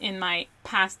 I have in my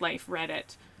past life read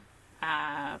it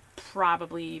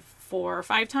probably 4 or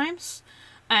 5 times,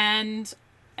 and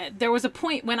there was a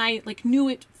point when I, like, knew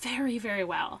it very, very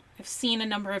well. I've seen a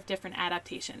number of different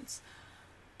adaptations.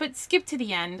 But skip to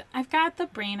the end, I've got the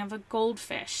brain of a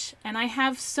goldfish, and I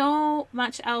have so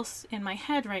much else in my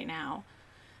head right now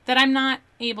that I'm not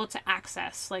able to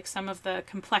access, like, some of the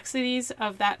complexities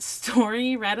of that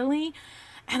story readily,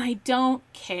 and I don't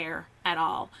care at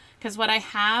all, because what I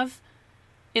have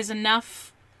is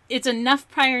enough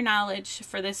prior knowledge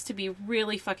for this to be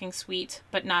really fucking sweet,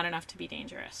 but not enough to be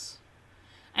dangerous.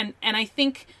 And I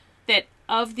think that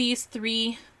of these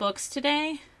 3 books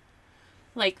today,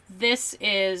 like, this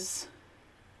is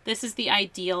the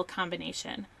ideal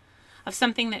combination of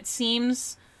something that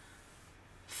seems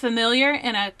familiar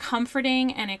in a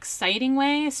comforting and exciting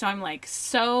way. So I'm, like,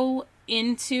 so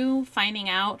into finding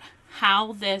out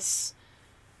how this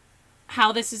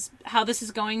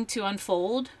is going to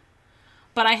unfold,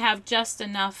 but I have just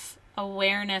enough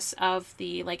awareness of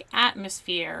the like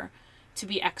atmosphere to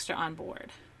be extra on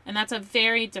board. And that's a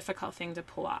very difficult thing to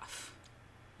pull off.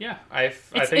 Yeah, I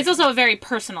think it's also a very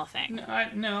personal thing.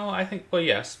 I think, well,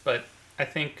 yes, but I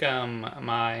think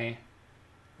my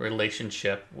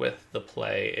relationship with the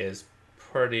play is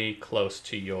pretty close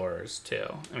to yours, too.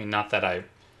 I mean, not that I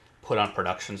put on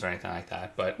productions or anything like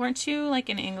that, but... Weren't you, like,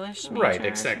 an English major? Right,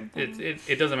 exactly.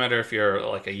 It doesn't matter if you're,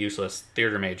 like, a useless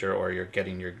theater major or you're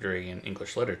getting your degree in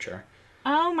English literature.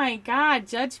 Oh, my God.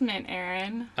 Judgment,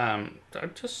 Aaron. I'm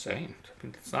just saying. I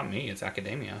mean, it's not me. It's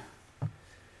academia.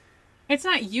 It's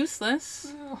not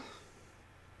useless. Well,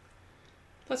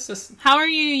 let's just... How are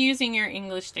you using your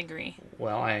English degree?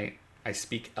 Well, I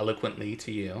speak eloquently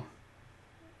to you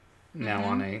now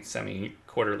on a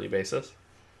semi-quarterly basis.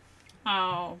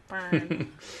 Oh,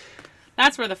 burn.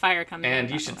 That's where the fire comes in. And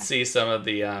you should see some of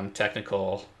the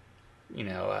technical,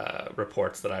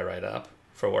 reports that I write up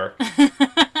for work.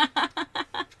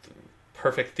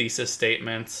 Perfect thesis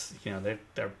statements.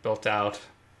 They're built out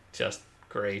just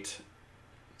great.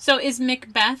 So is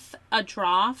Macbeth a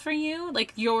draw for you?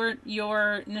 Like your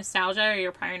nostalgia or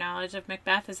your prior knowledge of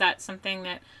Macbeth, is that something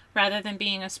that, rather than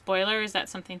being a spoiler, is that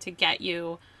something to get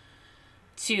you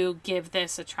to give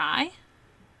this a try?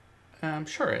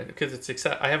 Sure, because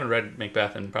I haven't read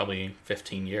Macbeth in probably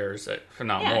 15 years, if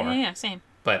not more. Yeah, same.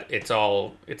 But it's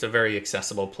a very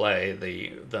accessible play.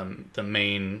 The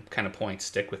main kind of points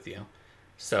stick with you.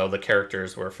 So the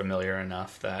characters were familiar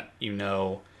enough that you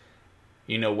know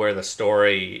where the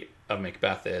story of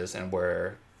Macbeth is and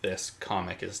where this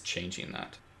comic is changing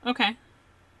that. Okay.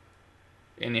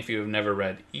 And if you've never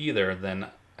read either, then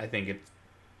I think it's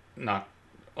not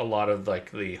a lot of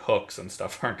like the hooks and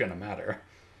stuff aren't going to matter.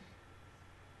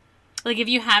 Like if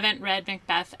you haven't read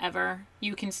Macbeth ever,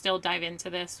 you can still dive into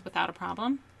this without a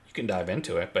problem? You can dive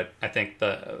into it, but I think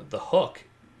the hook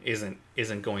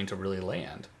isn't going to really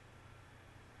land.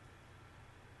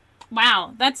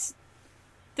 Wow, that's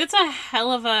a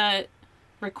hell of a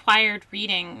required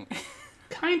reading.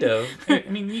 Kind of. I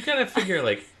mean, you gotta figure,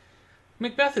 like,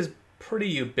 Macbeth is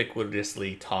pretty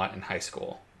ubiquitously taught in high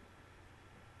school.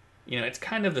 It's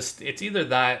kind of it's either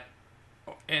that,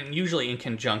 and usually in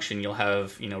conjunction you'll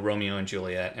have, Romeo and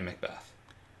Juliet and Macbeth.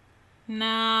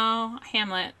 No,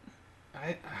 Hamlet.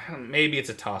 Maybe it's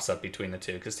a toss-up between the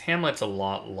two, because Hamlet's a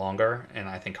lot longer and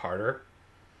I think harder.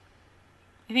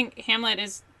 I think Hamlet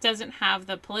doesn't have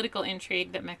the political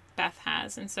intrigue that Macbeth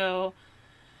has, and so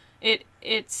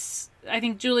it's I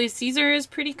think Julius Caesar is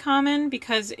pretty common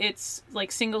because it's like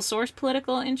single source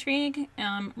political intrigue.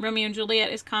 Romeo and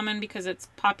Juliet is common because it's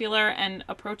popular and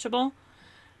approachable,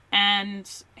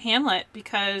 and Hamlet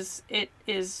because it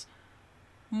is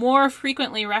more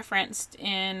frequently referenced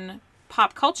in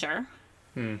pop culture.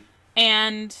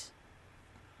 And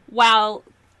while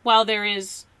there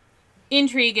is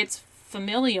intrigue, it's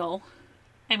familial.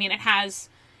 I mean, it has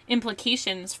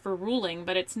implications for ruling,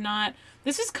 but it's not...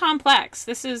 This is complex.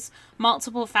 This is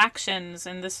multiple factions,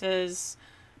 and this is,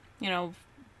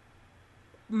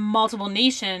 multiple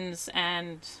nations,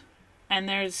 and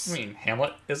there's... I mean,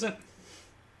 Hamlet isn't?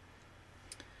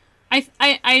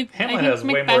 Hamlet has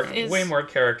way more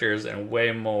characters and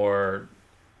way more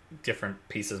different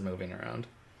pieces moving around.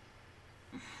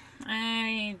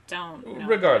 I don't know.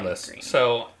 Regardless,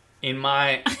 so... In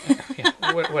my...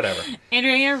 whatever.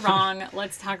 Andrea, you're wrong.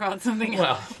 Let's talk about something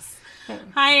else.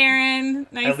 Hi, Aaron.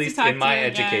 Nice to talk to you. At least in my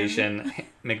education,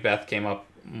 Macbeth came up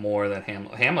more than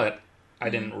Hamlet. Hamlet,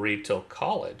 I didn't read till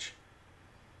college.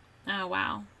 Oh,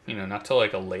 wow. Not till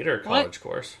like a later college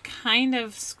course. What kind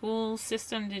of school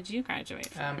system did you graduate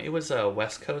from? It was a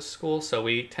West Coast school, so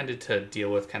we tended to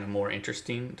deal with kind of more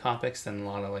interesting topics than a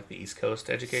lot of like the East Coast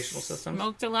educational systems.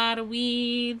 Smoked a lot of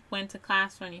weed, went to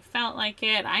class when you felt like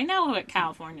it. I know what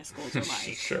California schools are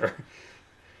like. Sure.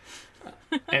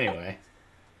 Anyway,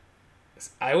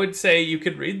 I would say you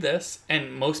could read this,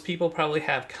 and most people probably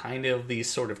have kind of these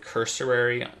sort of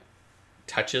cursory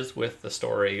touches with the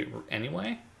story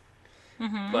anyway.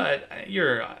 Mm-hmm. But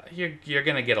you're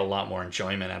going to get a lot more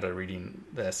enjoyment out of reading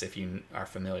this if you are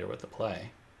familiar with the play.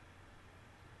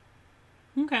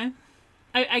 Okay.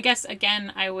 I guess,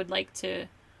 again, I'd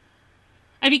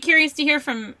be curious to hear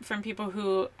from people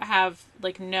who have,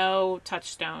 like, no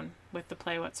touchstone with the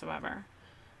play whatsoever,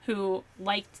 who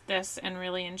liked this and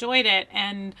really enjoyed it,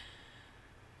 and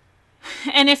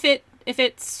if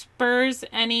it spurs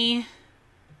any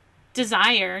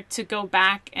desire to go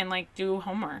back and, like, do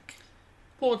homework.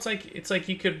 Well, it's like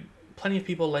you could... Plenty of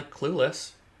people like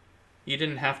Clueless. You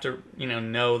didn't have to,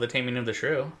 know The Taming of the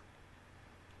Shrew.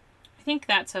 I think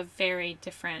that's a very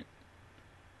different...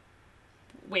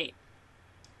 Wait.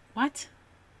 What?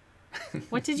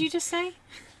 What did you just say?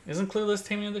 Isn't Clueless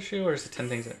Taming of the Shrew, or is it 10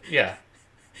 Things That... Yeah.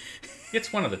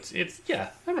 It's one of the...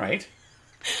 Yeah, I'm right.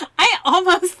 I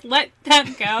almost let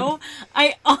that go.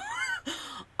 I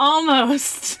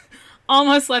almost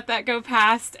let that go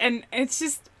past, and it's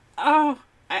just... Oh,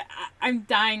 I'm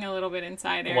dying a little bit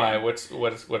inside, Aaron. Why? What's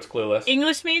Clueless?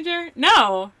 English major?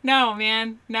 No,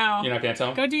 man, no. You're not gonna tell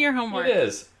him? Go do your homework. It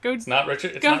is. Go. It's not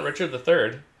Richard. It's not Richard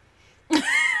III.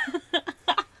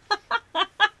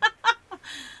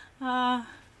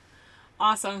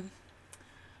 Awesome.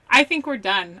 I think we're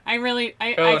done. I no,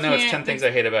 can't... it's 10 Things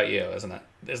I Hate About You, isn't it?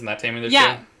 Isn't that Taming the Shrew?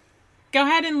 Yeah. Go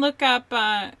ahead and look up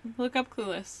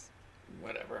Clueless.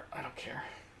 Whatever. I don't care.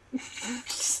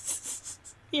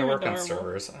 You're I work adorable. on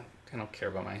servers. I don't care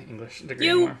about my English degree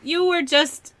anymore. You were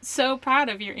just so proud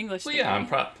of your English Well, degree. yeah, I'm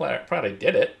proud I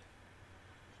did it.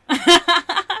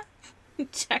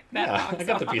 Check that box I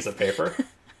got the off. piece of paper.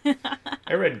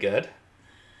 I read good.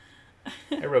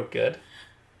 I wrote good.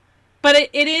 But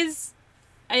it is,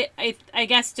 I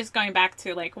guess, just going back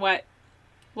to like what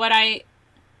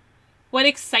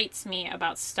excites me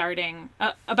about starting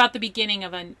about the beginning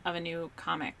of a new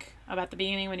comic, about the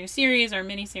beginning of a new series or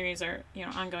mini series or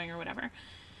ongoing or whatever,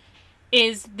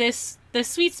 is the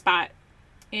sweet spot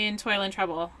in Toil and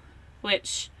Trouble,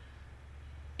 which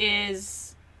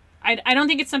is I don't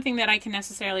think it's something that I can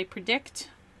necessarily predict,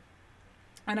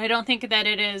 and I don't think that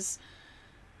it is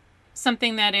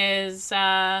something that is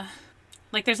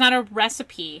like there's not a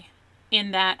recipe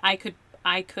in that I could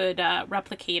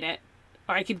replicate it,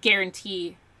 or I could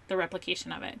guarantee the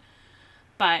replication of it.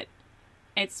 But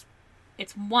it's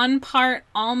one part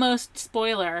almost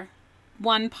spoiler,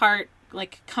 one part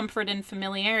like comfort and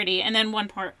familiarity, and then one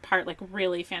part like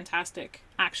really fantastic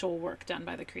actual work done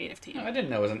by the creative team. No, I didn't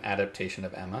know it was an adaptation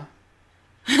of Emma.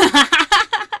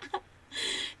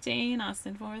 Jane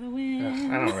Austen for the win.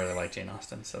 Ugh, I don't really like Jane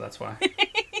Austen, so that's why.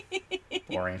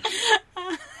 Boring.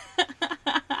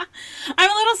 I'm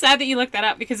a little sad that you looked that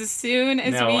up, because as soon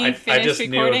as we finished I just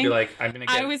recording, knew it would be like, I'm gonna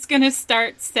get... I was going to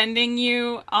start sending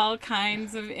you all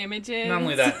kinds of images. Not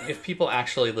only that, if people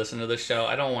actually listen to this show,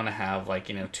 I don't want to have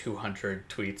 200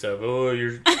 tweets of, oh,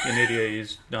 you're an idiot,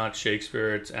 he's not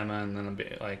Shakespeare, it's Emma, and then I'll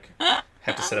be like,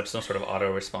 have to set up some sort of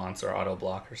auto response or auto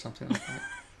block or something like that.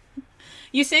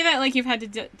 You say that like you've had to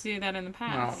do that in the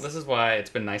past. Well, this is why it's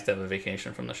been nice to have a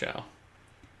vacation from the show.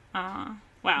 Wow.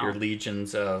 Your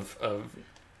legions of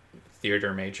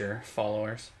theater major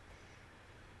followers.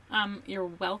 You're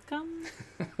welcome.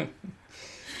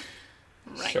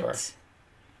 Right. Sure.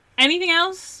 Anything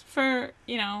else for,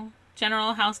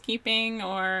 general housekeeping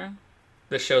or...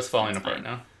 This show's falling That's apart fine.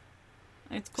 now.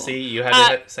 It's cool. See, you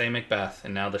had to say Macbeth,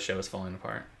 and now the show is falling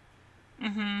apart.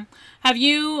 Mm-hmm. Have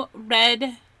you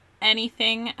read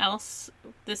anything else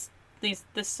this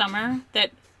summer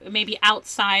that maybe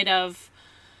outside of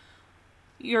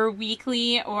your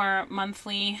weekly or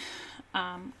monthly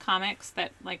comics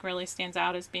that like really stands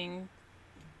out as being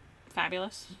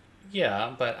fabulous?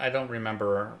 Yeah, but I don't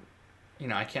remember.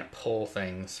 I can't pull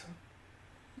things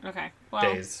Okay. Well,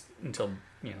 days until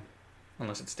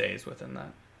unless it stays within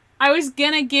that. I was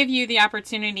gonna give you the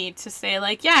opportunity to say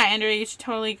like, yeah, Andrea, you should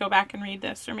totally go back and read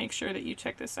this or make sure that you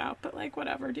check this out. But like,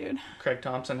 whatever, dude. Craig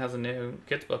Thompson has a new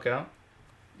kids book out,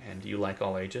 and you like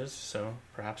all ages, so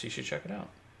perhaps you should check it out.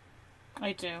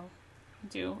 I do.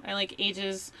 I like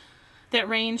ages that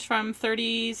range from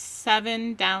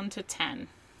 37 down to 10.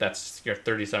 That's your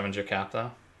 37's your cap,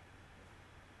 though?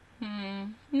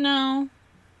 No.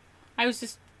 I was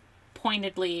just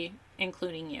pointedly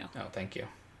including you. Oh, thank you.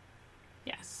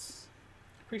 Yes.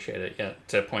 Appreciate it. Yeah,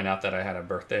 to point out that I had a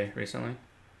birthday recently.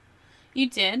 You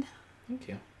did. Thank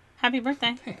you. Happy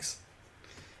birthday. Thanks.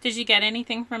 Did you get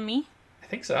anything from me? I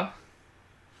think so.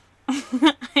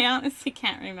 I honestly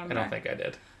can't remember. I don't think I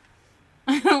did.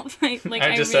 I don't think, like,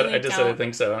 I just really said I don't.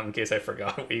 think so in case I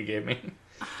forgot what you gave me.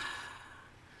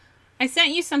 I sent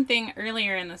you something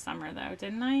earlier in the summer, though,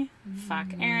 didn't I? Fuck,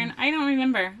 Aaron. I don't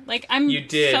remember. Like, I'm You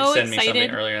did so send me excited.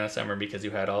 something earlier in the summer because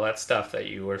you had all that stuff that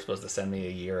you were supposed to send me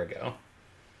a year ago.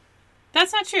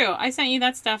 That's not true. I sent you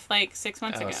that stuff, like, 6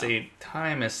 months ago. See,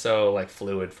 time is so,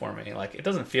 fluid for me. Like, it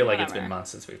doesn't feel like it's Whatever. been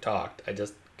months since we've talked. I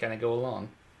just kind of go along.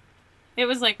 It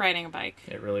was like riding a bike.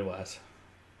 It really was.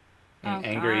 An Oh,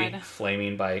 angry, God.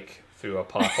 flaming bike through a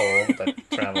pothole that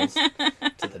travels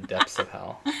to the depths of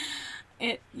hell.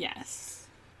 Yes.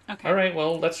 Okay. All right,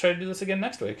 well, let's try to do this again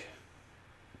next week.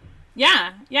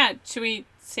 Yeah. Should we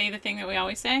say the thing that we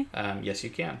always say? Yes, you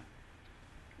can.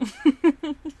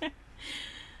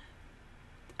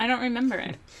 I don't remember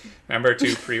it. Remember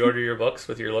to pre-order your books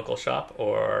with your local shop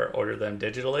or order them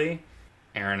digitally.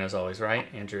 Aaron is always right,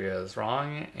 Andrea is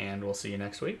wrong, and we'll see you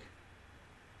next week.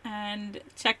 And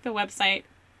check the website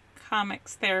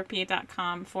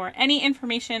comicstherapy.com for any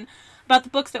information about the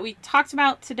books that we talked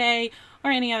about today or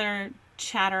any other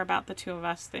chatter about the two of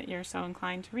us that you're so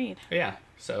inclined to read. Yeah,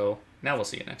 so now we'll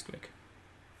see you next week.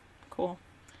 Cool.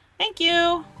 Thank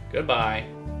you. Goodbye.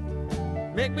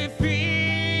 Make me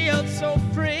feel so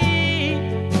free.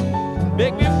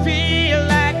 Make me feel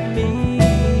like me.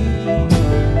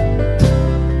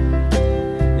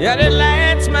 Yeah, it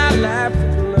lights my life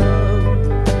with love.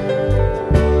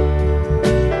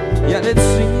 Yeah, it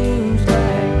seems like.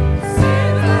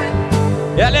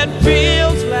 Yeah, that feels